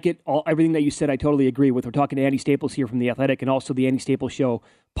I like it. Everything that you said, I totally agree with. We're talking to Andy Staples here from The Athletic and also the Andy Staples Show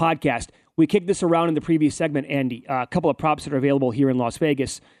podcast. We kicked this around in the previous segment, Andy. A couple of props that are available here in Las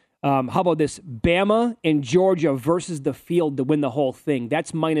Vegas. How about this? Bama and Georgia versus the field to win the whole thing.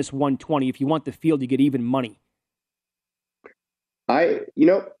 That's minus 120. If you want the field, you get even money. I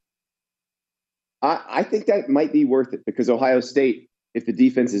think that might be worth it because Ohio State, if the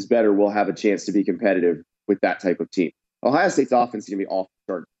defense is better, will have a chance to be competitive with that type of team. Ohio State's offense is going to be off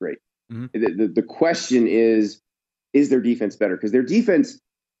the chart great. Mm-hmm. The question is their defense better? Because their defense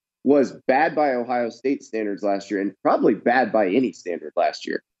was bad by Ohio State standards last year and probably bad by any standard last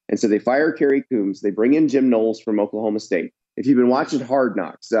year. And so they fire Kerry Coombs. They bring in Jim Knowles from Oklahoma State. If you've been watching Hard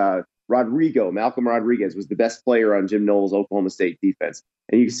Knocks, Malcolm Rodriguez was the best player on Jim Knowles' Oklahoma State defense.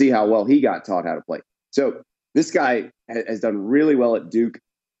 And you can see how well he got taught how to play. So this guy has done really well at Duke,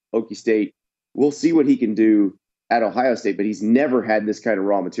 Okie State. We'll see what he can do at Ohio State, but he's never had this kind of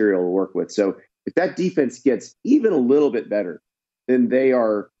raw material to work with. So if that defense gets even a little bit better, then they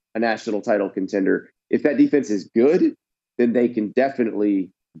are a national title contender. If that defense is good, then they can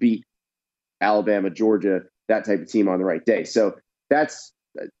definitely beat Alabama, Georgia, that type of team on the right day. So that's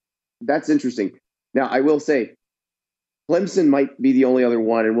interesting. Now, I will say Clemson might be the only other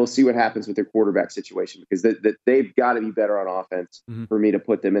one, and we'll see what happens with their quarterback situation because they've got to be better on offense for me to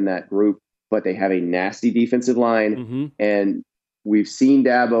put them in that group. But they have a nasty defensive line, and we've seen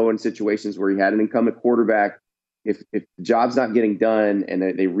Dabo in situations where he had an incumbent quarterback. If the job's not getting done and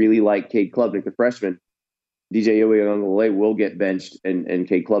they really like Cade Klubnik, the freshman, DJ Uiagalelei will get benched and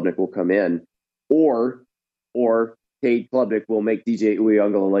Cade Klubnik will come in. Or Cade Klubnik will make DJ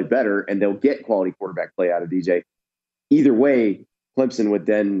Uiagalelei better and they'll get quality quarterback play out of DJ. Either way, Clemson would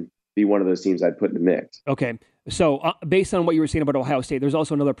then be one of those teams I'd put in the mix. Okay. So based on what you were saying about Ohio State, there's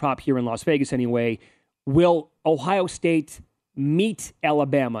also another prop here in Las Vegas anyway. Will Ohio State meet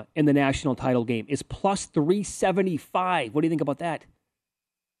Alabama in the national title game? Is plus 375. What do you think about that?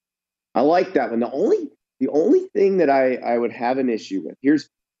 I like that one. The only thing that I would have an issue with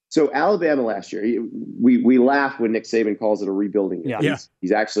so Alabama last year, we laugh when Nick Saban calls it a rebuilding year. Yeah.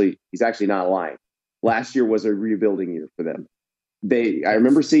 He's actually not lying. Last year was a rebuilding year for them. I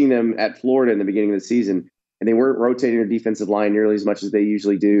remember seeing them at Florida in the beginning of the season, and they weren't rotating their defensive line nearly as much as they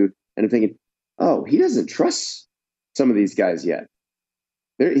usually do. And I'm thinking, oh, he doesn't trust some of these guys yet.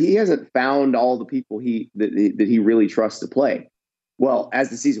 He hasn't found all the people that he really trusts to play. Well, as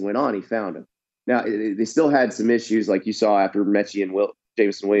the season went on, he found them. Now, they still had some issues, like you saw after Mechie and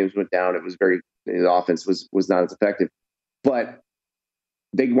Jameson Williams went down. It was the offense was not as effective. But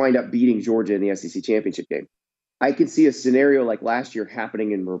they wind up beating Georgia in the SEC championship game. I could see a scenario like last year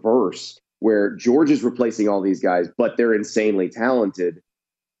happening in reverse, where Georgia's replacing all these guys, but they're insanely talented.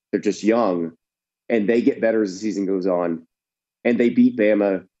 They're just young, and they get better as the season goes on, and they beat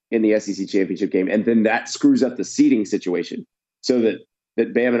Bama in the SEC championship game, and then that screws up the seeding situation so that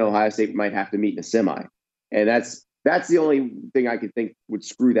Bama and Ohio State might have to meet in a semi. And that's the only thing I could think would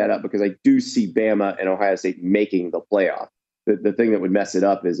screw that up, because I do see Bama and Ohio State making the playoff. The thing that would mess it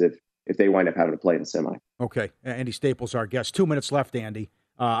up is if they wind up having to play in a semi. Okay. Andy Staples, our guest. 2 minutes left, Andy.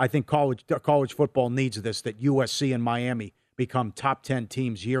 I think college football needs this, that USC and Miami become top 10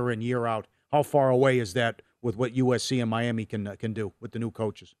 teams year in, year out. How far away is that with what USC and Miami can do with the new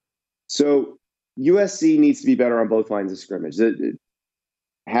coaches? So USC needs to be better on both lines of scrimmage.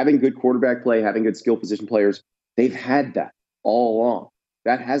 Having good quarterback play, having good skill position players, they've had that all along.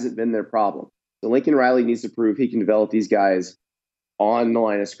 That hasn't been their problem. So Lincoln Riley needs to prove he can develop these guys on the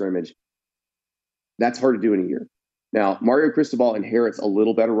line of scrimmage. That's hard to do in a year. Now, Mario Cristobal inherits a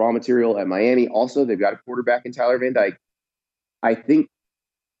little better raw material at Miami. Also, they've got a quarterback in Tyler Van Dyke. I think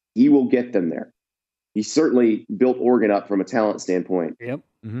he will get them there. He certainly built Oregon up from a talent standpoint. Yep.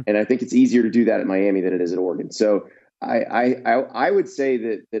 Mm-hmm. And I think it's easier to do that at Miami than it is at Oregon. So I would say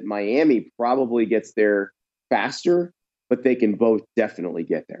that Miami probably gets there faster, but they can both definitely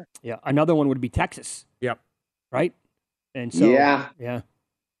get there. Yeah. Another one would be Texas. Yep. Right? And so yeah.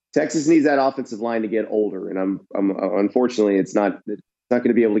 Texas needs that offensive line to get older, and I'm unfortunately it's not going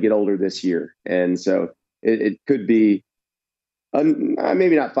to be able to get older this year, and so it could be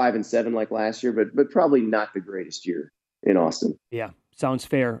maybe not 5-7 like last year, but probably not the greatest year in Austin. Yeah, sounds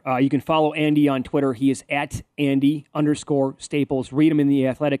fair. You can follow Andy on Twitter. He is at Andy_Staples. Read him in The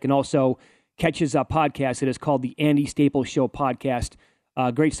Athletic, and also catch his podcast. It is called the Andy Staples Show podcast.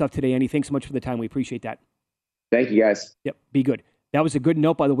 Great stuff today, Andy. Thanks so much for the time. We appreciate that. Thank you, guys. Yep, be good. That was a good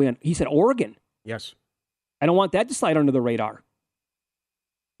note, by the way. He said Oregon. Yes. I don't want that to slide under the radar.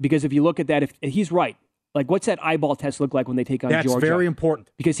 Because if you look at that, if he's right, like what's that eyeball test look like when they take on Georgia? That's very important.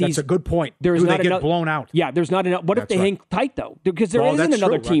 Because that's a good point. Do they get blown out? Yeah, there's not enough. What if they hang tight, though? Because there isn't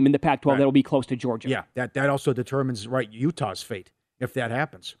another team in the Pac-12 that will be close to Georgia. Yeah, that also determines, Utah's fate if that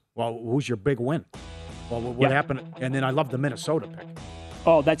happens. Well, who's your big win? Well, what happened? And then I love the Minnesota pick.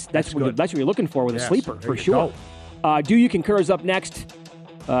 Oh, that's what you're looking for with a sleeper, for sure. Do You Concur is up next.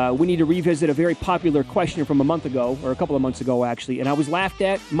 We need to revisit a very popular question from a month ago, or a couple of months ago, actually. And I was laughed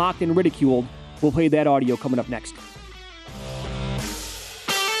at, mocked, and ridiculed. We'll play that audio coming up next.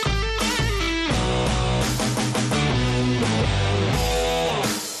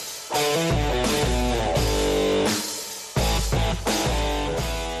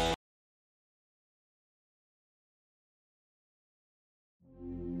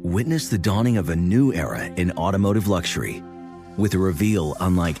 Witness the dawning of a new era in automotive luxury with a reveal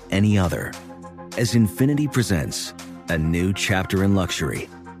unlike any other as Infiniti presents a new chapter in luxury,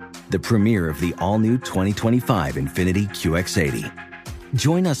 the premiere of the all-new 2025 Infiniti QX80.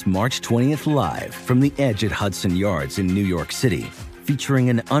 Join us March 20th live from the Edge at Hudson Yards in New York City, featuring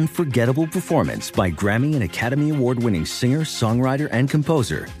an unforgettable performance by Grammy and Academy Award-winning singer, songwriter, and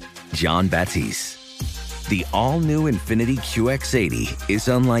composer Jon Batiste. The all-new Infiniti QX80 is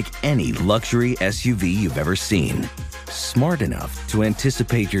unlike any luxury SUV you've ever seen. Smart enough to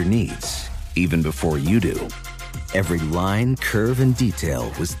anticipate your needs, even before you do. Every line, curve, and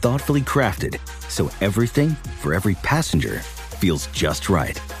detail was thoughtfully crafted so everything for every passenger feels just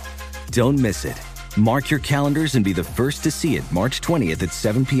right. Don't miss it. Mark your calendars and be the first to see it March 20th at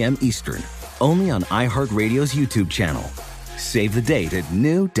 7 p.m. Eastern, only on iHeartRadio's YouTube channel. Save the date at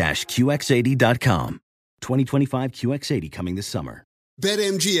new-QX80.com. 2025 QX80 coming this summer.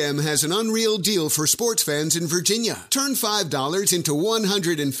 BetMGM has an unreal deal for sports fans in Virginia. Turn $5 into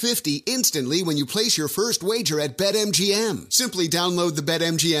 $150 instantly when you place your first wager at BetMGM. Simply download the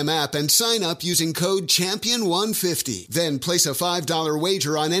BetMGM app and sign up using code CHAMPION150. Then place a $5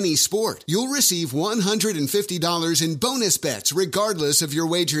 wager on any sport. You'll receive $150 in bonus bets regardless of your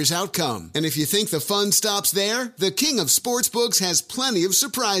wager's outcome. And if you think the fun stops there, the King of Sportsbooks has plenty of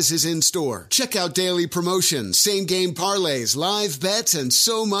surprises in store. Check out daily promotions, same-game parlays, live bets, and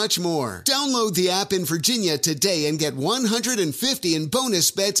so much more. Download the app in Virginia today and get $150 in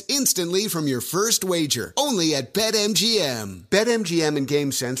bonus bets instantly from your first wager. Only at BetMGM. BetMGM and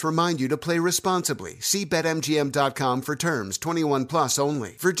GameSense remind you to play responsibly. See BetMGM.com for terms. 21 plus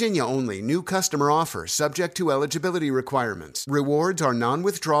only. Virginia only. New customer offer. Subject to eligibility requirements. Rewards are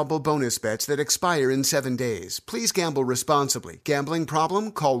non-withdrawable bonus bets that expire in 7 days. Please gamble responsibly. Gambling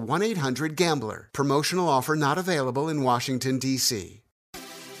problem? Call 1-800-GAMBLER. Promotional offer not available in Washington, D.C.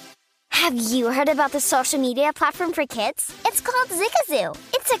 Have you heard about the social media platform for kids? It's called Zigazoo.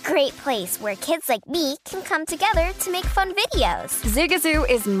 It's a great place where kids like me can come together to make fun videos. Zigazoo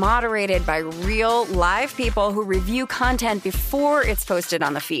is moderated by real, live people who review content before it's posted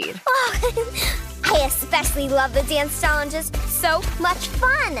on the feed. Oh, I especially love the dance challenges. So much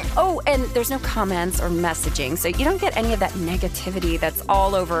fun. Oh, and there's no comments or messaging, so you don't get any of that negativity that's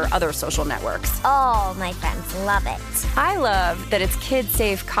all over other social networks. Oh, my friends love it. I love that it's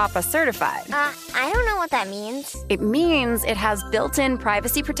kid-safe COPPA certified. I don't know what that means. It means it has built-in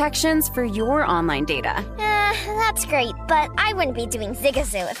privacy protections for your online data. That's great, but I wouldn't be doing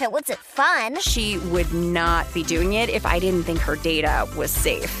Zigazoo if it wasn't fun. She would not be doing it if I didn't think her data was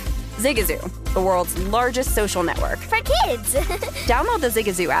safe. Zigazoo, the world's largest social network. For kids. Download the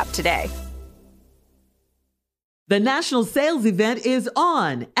Zigazoo app today. The national sales event is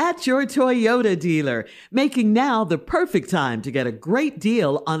on at your Toyota dealer, making now the perfect time to get a great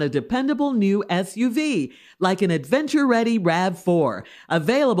deal on a dependable new SUV, like an adventure-ready RAV4.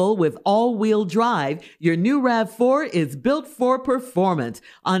 Available with all-wheel drive, your new RAV4 is built for performance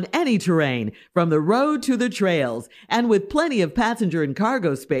on any terrain, from the road to the trails, and with plenty of passenger and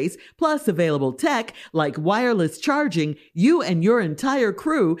cargo space, plus available tech like wireless charging, you and your entire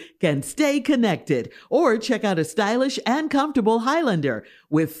crew can stay connected. Or check out a stylish and comfortable Highlander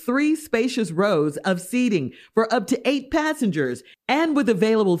with 3 spacious rows of seating for up to 8 passengers. And with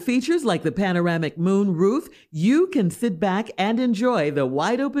available features like the panoramic moon roof, you can sit back and enjoy the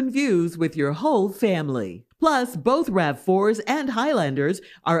wide open views with your whole family. Plus, both RAV4s and Highlanders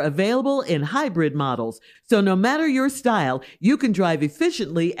are available in hybrid models. So no matter your style, you can drive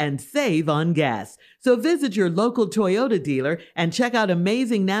efficiently and save on gas. So visit your local Toyota dealer and check out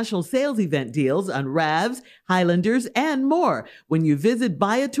amazing national sales event deals on RAVs, Highlanders, and more when you visit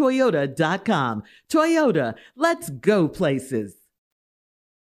buyatoyota.com. Toyota, let's go places.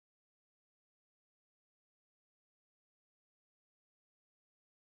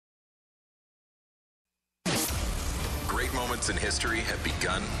 Moments in history have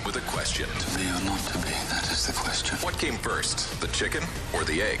begun with a question. To be or not to be, that is the question. What came first, the chicken or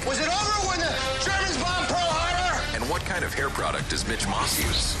the egg? Was it over when the Germans bombed Pearl Harbor? And what kind of hair product does Mitch Moss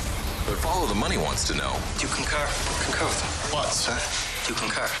use? But Follow the Money wants to know. Do you concur? Concur with that? What, sir? Do you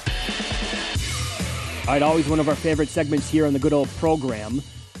concur? All right, always one of our favorite segments here on the good old program.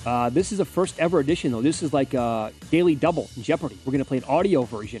 This is a first ever edition, though. This is like a daily double in Jeopardy. We're going to play an audio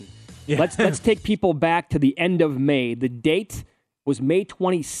version. Yeah. Let's take people back to the end of May. The date was May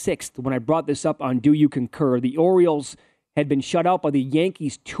 26th when I brought this up on Do You Concur. The Orioles had been shut out by the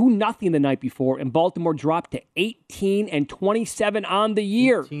Yankees 2-0 the night before, and Baltimore dropped to 18-27 on the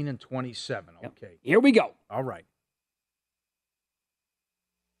year. 18-27, okay. Yep. Here we go. All right.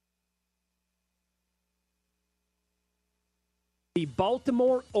 The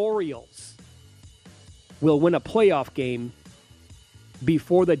Baltimore Orioles will win a playoff game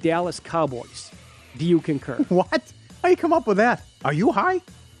before the Dallas Cowboys. Do you concur? What? How you come up with that? Are you high?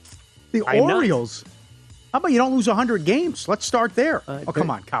 The Orioles. How about you don't lose 100 games? Let's start there.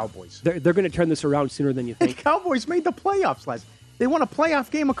 Come on, Cowboys. They're going to turn this around sooner than you think. The Cowboys made the playoffs last. They won a playoff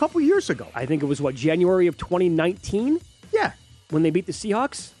game a couple years ago. I think it was, January of 2019? Yeah. When they beat the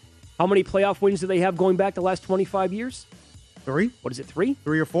Seahawks? How many playoff wins do they have going back the last 25 years? 3? What is it, 3?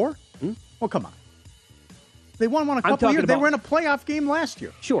 3 or 4? Well, come on. They won one a couple of years. They were in a playoff game last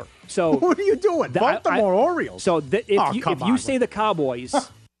year. Sure. So what are you doing? Baltimore Orioles. So if you say the Cowboys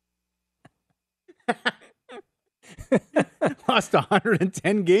lost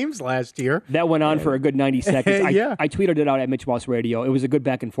 110 games last year. That went on for a good 90 seconds. I tweeted it out at Mitch Moss Radio. It was a good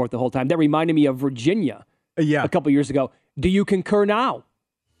back and forth the whole time. That reminded me of Virginia a couple years ago. Do you concur now?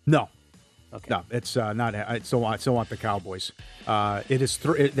 No. Okay. No, it's not. I still want the Cowboys. It is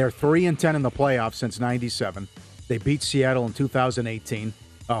they're 3-10 in the playoffs since '97. They beat Seattle in 2018.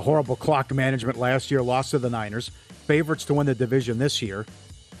 Horrible clock management last year. Lost to the Niners. Favorites to win the division this year.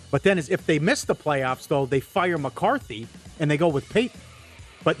 But then, if they miss the playoffs, though, they fire McCarthy and they go with Peyton.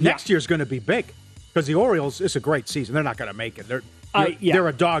 But next year's going to be big because the Orioles. It's a great season. They're not going to make it. They're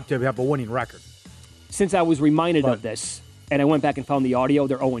a dog to have a winning record. Since I was reminded of this, and I went back and found the audio,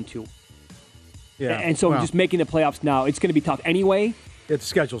 they're 0-2. Yeah, and so just making the playoffs now, it's going to be tough anyway. The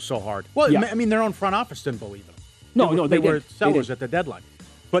schedule's so hard. Well, I mean, their own front office didn't believe it. They were sellers at the deadline.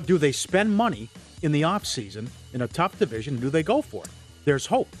 But do they spend money in the offseason in a tough division? Do they go for it? There's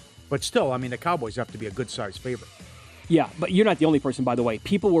hope. But still, I mean, the Cowboys have to be a good-sized favorite. Yeah, but you're not the only person, by the way.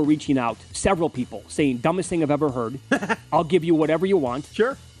 People were reaching out, several people, saying, dumbest thing I've ever heard. I'll give you whatever you want.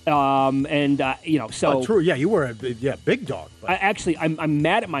 Sure. So... Oh, true. Yeah, you were a big dog. But. I'm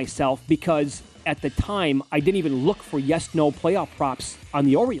mad at myself because... At the time, I didn't even look for yes/no playoff props on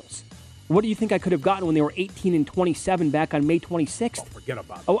the Orioles. What do you think I could have gotten when they were 18-27 back on May 26th? Oh, forget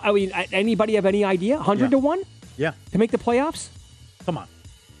about it. Oh, I mean, anybody have any idea? 100 to 1? Yeah. To make the playoffs? Come on.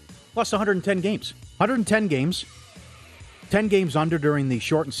 Plus 110 games. 110 games. 10 games under during the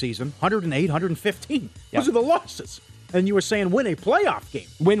shortened season. 108, 115. Those are the losses. And you were saying win a playoff game.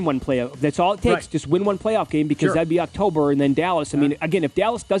 Win one playoff. That's all it takes. Right. Just win one playoff game because that'd be October and then Dallas. I mean, again, if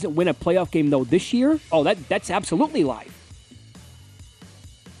Dallas doesn't win a playoff game, though, this year, that's absolutely live.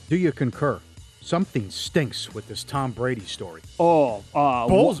 Do you concur? Something stinks with this Tom Brady story.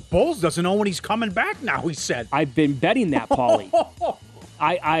 Bowles doesn't know when he's coming back now, he said. I've been betting that, Paulie.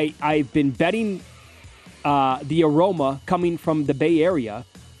 I've been betting the aroma coming from the Bay Area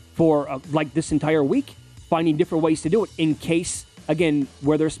for this entire week. Finding different ways to do it in case, again,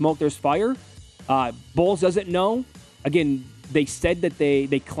 where there's smoke, there's fire. Bowles doesn't know. Again, they said that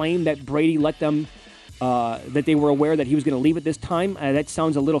they claimed that Brady let them, that they were aware that he was going to leave at this time. That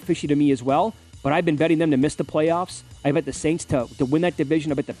sounds a little fishy to me as well. But I've been betting them to miss the playoffs. I bet the Saints to win that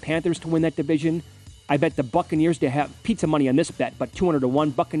division. I bet the Panthers to win that division. I bet the Buccaneers to have pizza money on this bet, but 200 to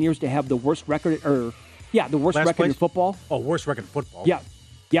 1. Buccaneers to have the worst record, the worst record in football. Oh, worst record in football. Yeah.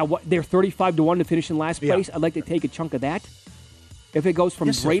 Yeah, they're 35 to 1 to finish in last place. I'd like to take a chunk of that. If it goes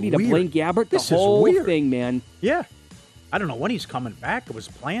from Brady to Blaine Gabbert, the whole thing, man. Yeah. I don't know when he's coming back. It was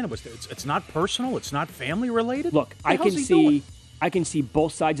planned. It's not personal. It's not family related. Look, I can see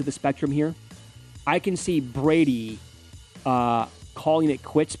both sides of the spectrum here. I can see Brady calling it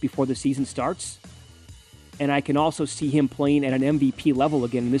quits before the season starts. and I can also see him playing at an MVP level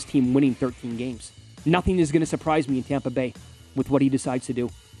again and this team winning 13 games. Nothing is going to surprise me in Tampa Bay with what he decides to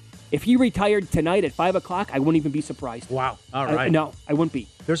do. If he retired tonight at 5 o'clock, I wouldn't even be surprised. Wow. All right. No, I wouldn't be.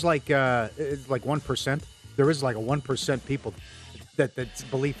 There's like 1%. There is like a 1% people that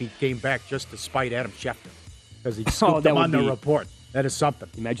believe he came back just to spite Adam Schefter because he scooped him on the report. That is something.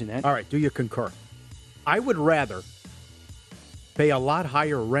 Imagine that. All right. Do you concur? I would rather pay a lot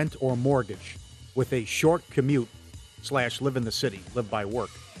higher rent or mortgage with a short commute / live in the city, live by work,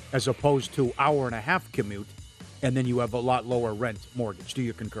 as opposed to hour-and-a-half commute, and then you have a lot lower rent mortgage. Do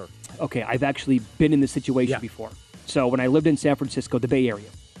you concur? Okay, I've actually been in this situation before. So when I lived in San Francisco, the Bay Area,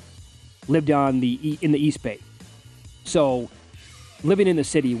 lived in the East Bay. So living in the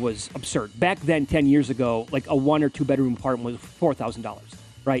city was absurd. Back then, 10 years ago, like a 1 or 2 bedroom apartment was $4,000,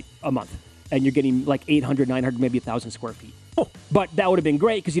 right, a month. And you're getting like 800, 900, maybe 1,000 square feet. Oh. But that would have been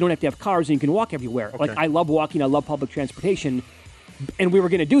great because you don't have to have cars and you can walk everywhere. Okay. Like I love walking, I love public transportation, and we were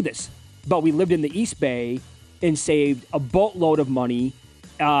going to do this. But we lived in the East Bay and saved a boatload of money,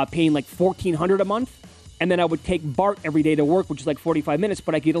 paying like $1,400 a month. And then I would take BART every day to work, which is like 45 minutes,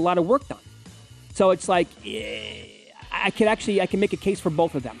 but I get a lot of work done. So it's like, I can make a case for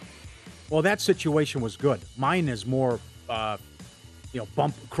both of them. Well, that situation was good. Mine is more,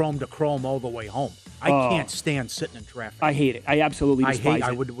 bump chrome to chrome all the way home. I can't stand sitting in traffic. I hate it. I absolutely despise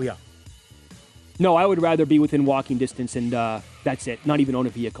it. No, I would rather be within walking distance and that's it. Not even own a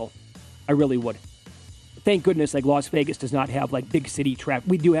vehicle. I really would. Thank goodness, like Las Vegas does not have like big city traffic.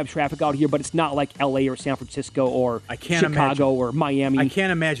 We do have traffic out here, but it's not like L.A. or San Francisco or Chicago or Miami. I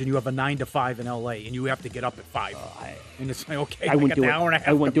can't imagine you have a 9 to 5 in L.A. and you have to get up at 5. And it's like, okay, I wouldn't do it. Hour and a half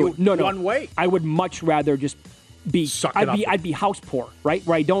I wouldn't do it. No, one way. I would much rather just be. I'd be house poor, right?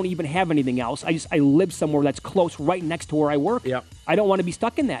 Where I don't even have anything else. I live somewhere that's close, right next to where I work. Yep. I don't want to be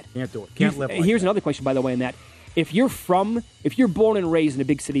stuck in that. Can't do it. Can't live. Here's another question, by the way, on that. If you're born and raised in a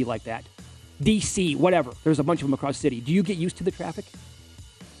big city like that, D.C., whatever. There's a bunch of them across the city. Do you get used to the traffic?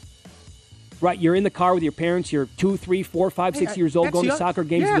 Right, you're in the car with your parents. You're 2, 3, 4, 5, 6 years old, going to soccer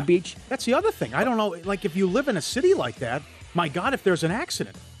games at the beach. That's the other thing. I don't know. Like, if you live in a city like that, my God, if there's an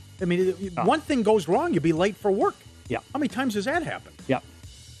accident. I mean, one thing goes wrong, you'll be late for work. Yeah. How many times has that happened? Yeah.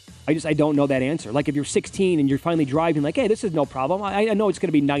 I don't know that answer. Like, if you're 16 and you're finally driving, like, hey, this is no problem. I know it's going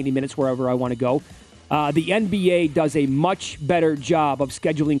to be 90 minutes wherever I want to go. The NBA does a much better job of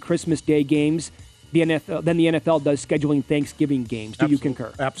scheduling Christmas Day games than the NFL does scheduling Thanksgiving games. Do you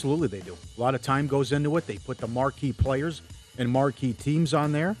concur? Absolutely, they do. A lot of time goes into it. They put the marquee players and marquee teams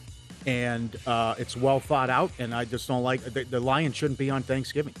on there, and it's well thought out, and I just don't like the Lions shouldn't be on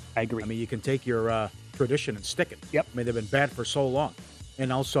Thanksgiving. I agree. I mean, you can take your tradition and stick it. Yep. I mean, they've been bad for so long.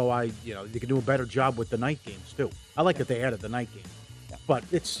 And also, you can do a better job with the night games, too. I like that they added the night game. Yeah. But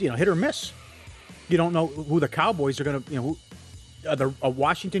it's, hit or miss. You don't know who the Cowboys are going to, are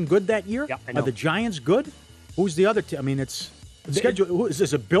Washington good that year? Yeah, I know. Are the Giants good? Who's the other team? I mean, it's schedule. Is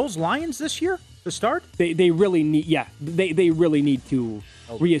this a Bills-Lions this year to start? They really need, they really need to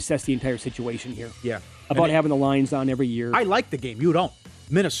reassess the entire situation here. Yeah. About having the Lions on every year. I like the game. You don't.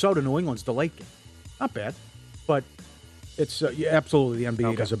 Minnesota, New England's the late game. Not bad. But it's absolutely the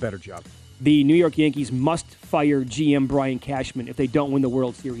NBA does a better job. The New York Yankees must fire GM Brian Cashman if they don't win the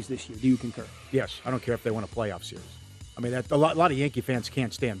World Series this year. Do you concur? Yes. I don't care if they win a playoff series. I mean, a lot of Yankee fans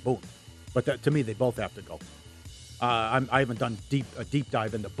can't stand Boone. But to me, they both have to go. I haven't done a deep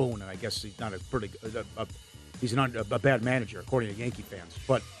dive into Boone, and I guess he's not he's not a bad manager, according to Yankee fans.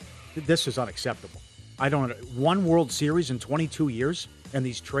 But this is unacceptable. One World Series in 22 years, and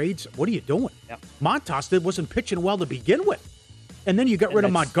these trades, what are you doing? Yeah. Montas wasn't pitching well to begin with. And then you got rid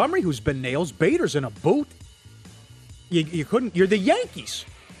of Montgomery, who's been nails. Bader's in a boot. You couldn't. You're the Yankees.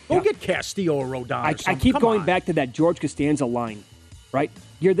 Go get Castillo or Rodon. I keep going back to that George Costanza line, right?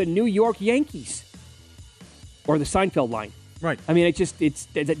 You're the New York Yankees, or the Seinfeld line, right? I mean,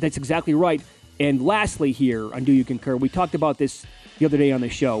 that's exactly right. And lastly, here on Do You Concur? We talked about this the other day on the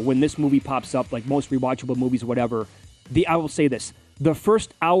show. When this movie pops up, like most rewatchable movies, or whatever. I will say this. The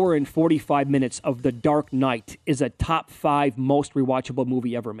first hour and 45 minutes of The Dark Knight is a top 5 most rewatchable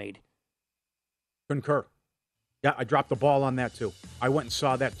movie ever made. Concur. Yeah, I dropped the ball on that, too. I went and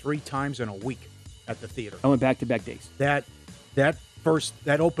saw that 3 times in a week at the theater. I went back-to-back days. That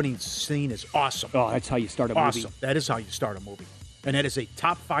opening scene is awesome. Oh, that's how you start a movie. Awesome. That is how you start a movie. And that is a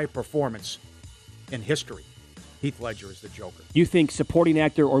top 5 performance in history. Heath Ledger is the Joker. You think supporting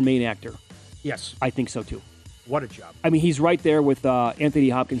actor or main actor? Yes. I think so, too. What a job. I mean, he's right there with Anthony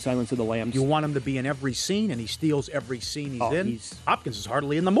Hopkins, Silence of the Lambs. You want him to be in every scene, and he steals every scene he's in. Hopkins is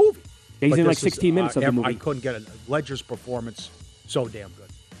hardly in the movie. He's in like 16 minutes of the movie. I couldn't get Ledger's performance so damn good.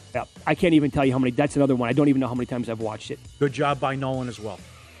 Yeah, I can't even tell you how many. That's another one. I don't even know how many times I've watched it. Good job by Nolan as well.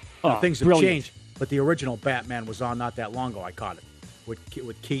 Things have changed, but the original Batman was on not that long ago. I caught it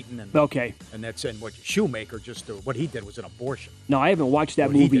with Keaton and what Shoemaker what he did was an abortion. No, I haven't watched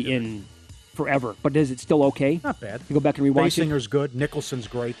that movie in forever. But is it still okay? Not bad. You go back and rewatch it. Basinger's good. Nicholson's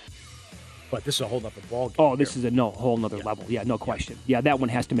great. But this is a whole other ballgame. Oh, this is a whole nother level. Yeah, no question. Yeah, that one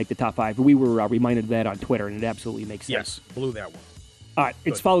has to make the top 5. We were reminded of that on Twitter, and it absolutely makes sense. Yes, blew that one. All right,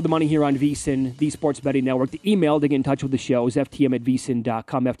 it's Follow the Money here on VSiN, the Sports Betting Network. The email to get in touch with the show is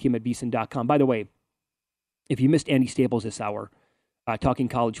ftm@vsin.com, ftm@vsin.com. By the way, if you missed Andy Staples this hour, talking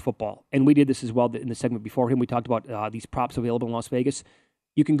college football, and we did this as well in the segment before him, we talked about these props available in Las Vegas.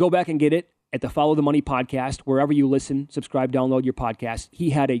 You can go back and get it at the Follow the Money podcast, wherever you listen, subscribe, download your podcast.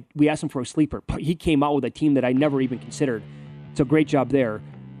 We asked him for a sleeper, but he came out with a team that I never even considered. So great job there.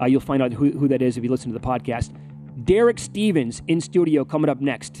 You'll find out who that is if you listen to the podcast. Derek Stevens in studio coming up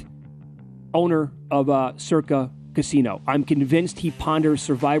next, owner of Circa Casino. I'm convinced he ponders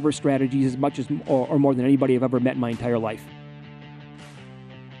survivor strategies as much as or more than anybody I've ever met in my entire life.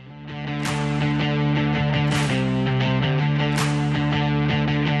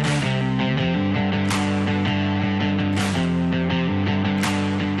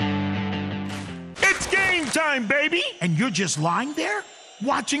 It's game time, baby! And you're just lying there?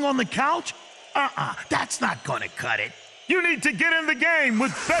 Watching on the couch? That's not gonna cut it. You need to get in the game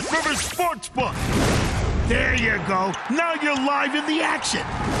with BetRivers Sportsbook. There you go. Now you're live in the action.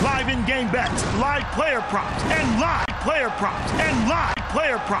 Live in-game bets, live player props, and live player props, and live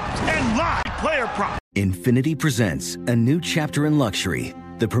player props, and live player props. Infiniti presents a new chapter in luxury,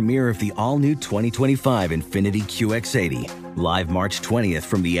 the premiere of the all-new 2025 Infiniti QX80, live March 20th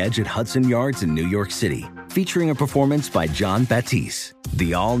from the Edge at Hudson Yards in New York City, featuring a performance by John Batiste.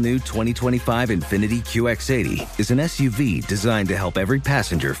 The all-new 2025 Infiniti QX80 is an SUV designed to help every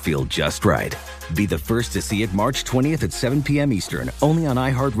passenger feel just right. Be the first to see it March 20th at 7 p.m. Eastern, only on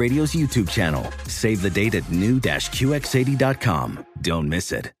iHeartRadio's YouTube channel. Save the date at new-QX80.com. Don't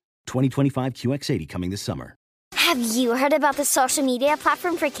miss it. 2025 QX80 coming this summer. Have you heard about the social media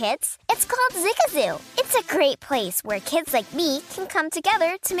platform for kids? It's called Zigazoo. It's a great place where kids like me can come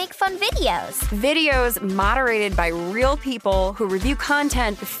together to make fun videos. Videos moderated by real people who review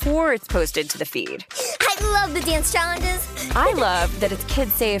content before it's posted to the feed. I love the dance challenges. I love that it's Kid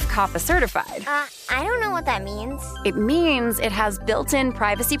Safe COPPA certified. I don't know what that means. It means it has built-in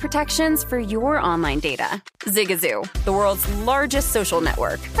privacy protections for your online data. Zigazoo, the world's largest social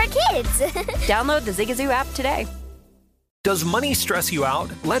network. For kids. Download the Zigazoo app today. Does money stress you out?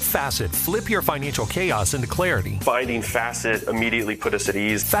 Let Facet flip your financial chaos into clarity. Finding Facet immediately put us at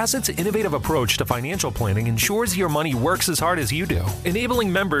ease. Facet's innovative approach to financial planning ensures your money works as hard as you do,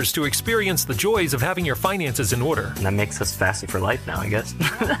 enabling members to experience the joys of having your finances in order. And that makes us Facet for life now, I guess.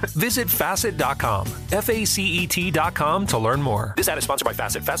 Visit Facet.com, FACET.com to learn more. This ad is sponsored by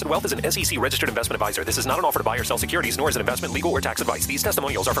Facet. Facet Wealth is an SEC-registered investment advisor. This is not an offer to buy or sell securities, nor is it investment, legal, or tax advice. These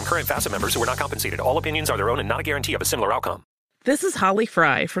testimonials are from current Facet members who are not compensated. All opinions are their own and not a guarantee of a similar outcome. This is Holly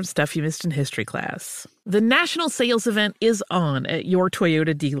Fry from Stuff You Missed in History class. The national sales event is on at your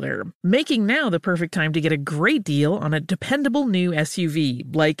Toyota dealer, making now the perfect time to get a great deal on a dependable new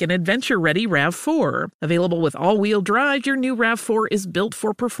SUV, like an adventure-ready RAV4. Available with all-wheel drive, your new RAV4 is built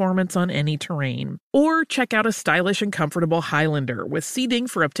for performance on any terrain. Or check out a stylish and comfortable Highlander with seating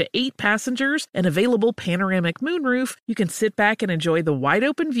for up to 8 passengers and available panoramic moonroof. You can sit back and enjoy the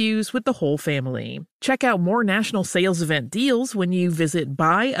wide-open views with the whole family. Check out more national sales event deals when you visit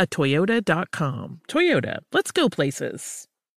buyatoyota.com. Toyota, let's go places.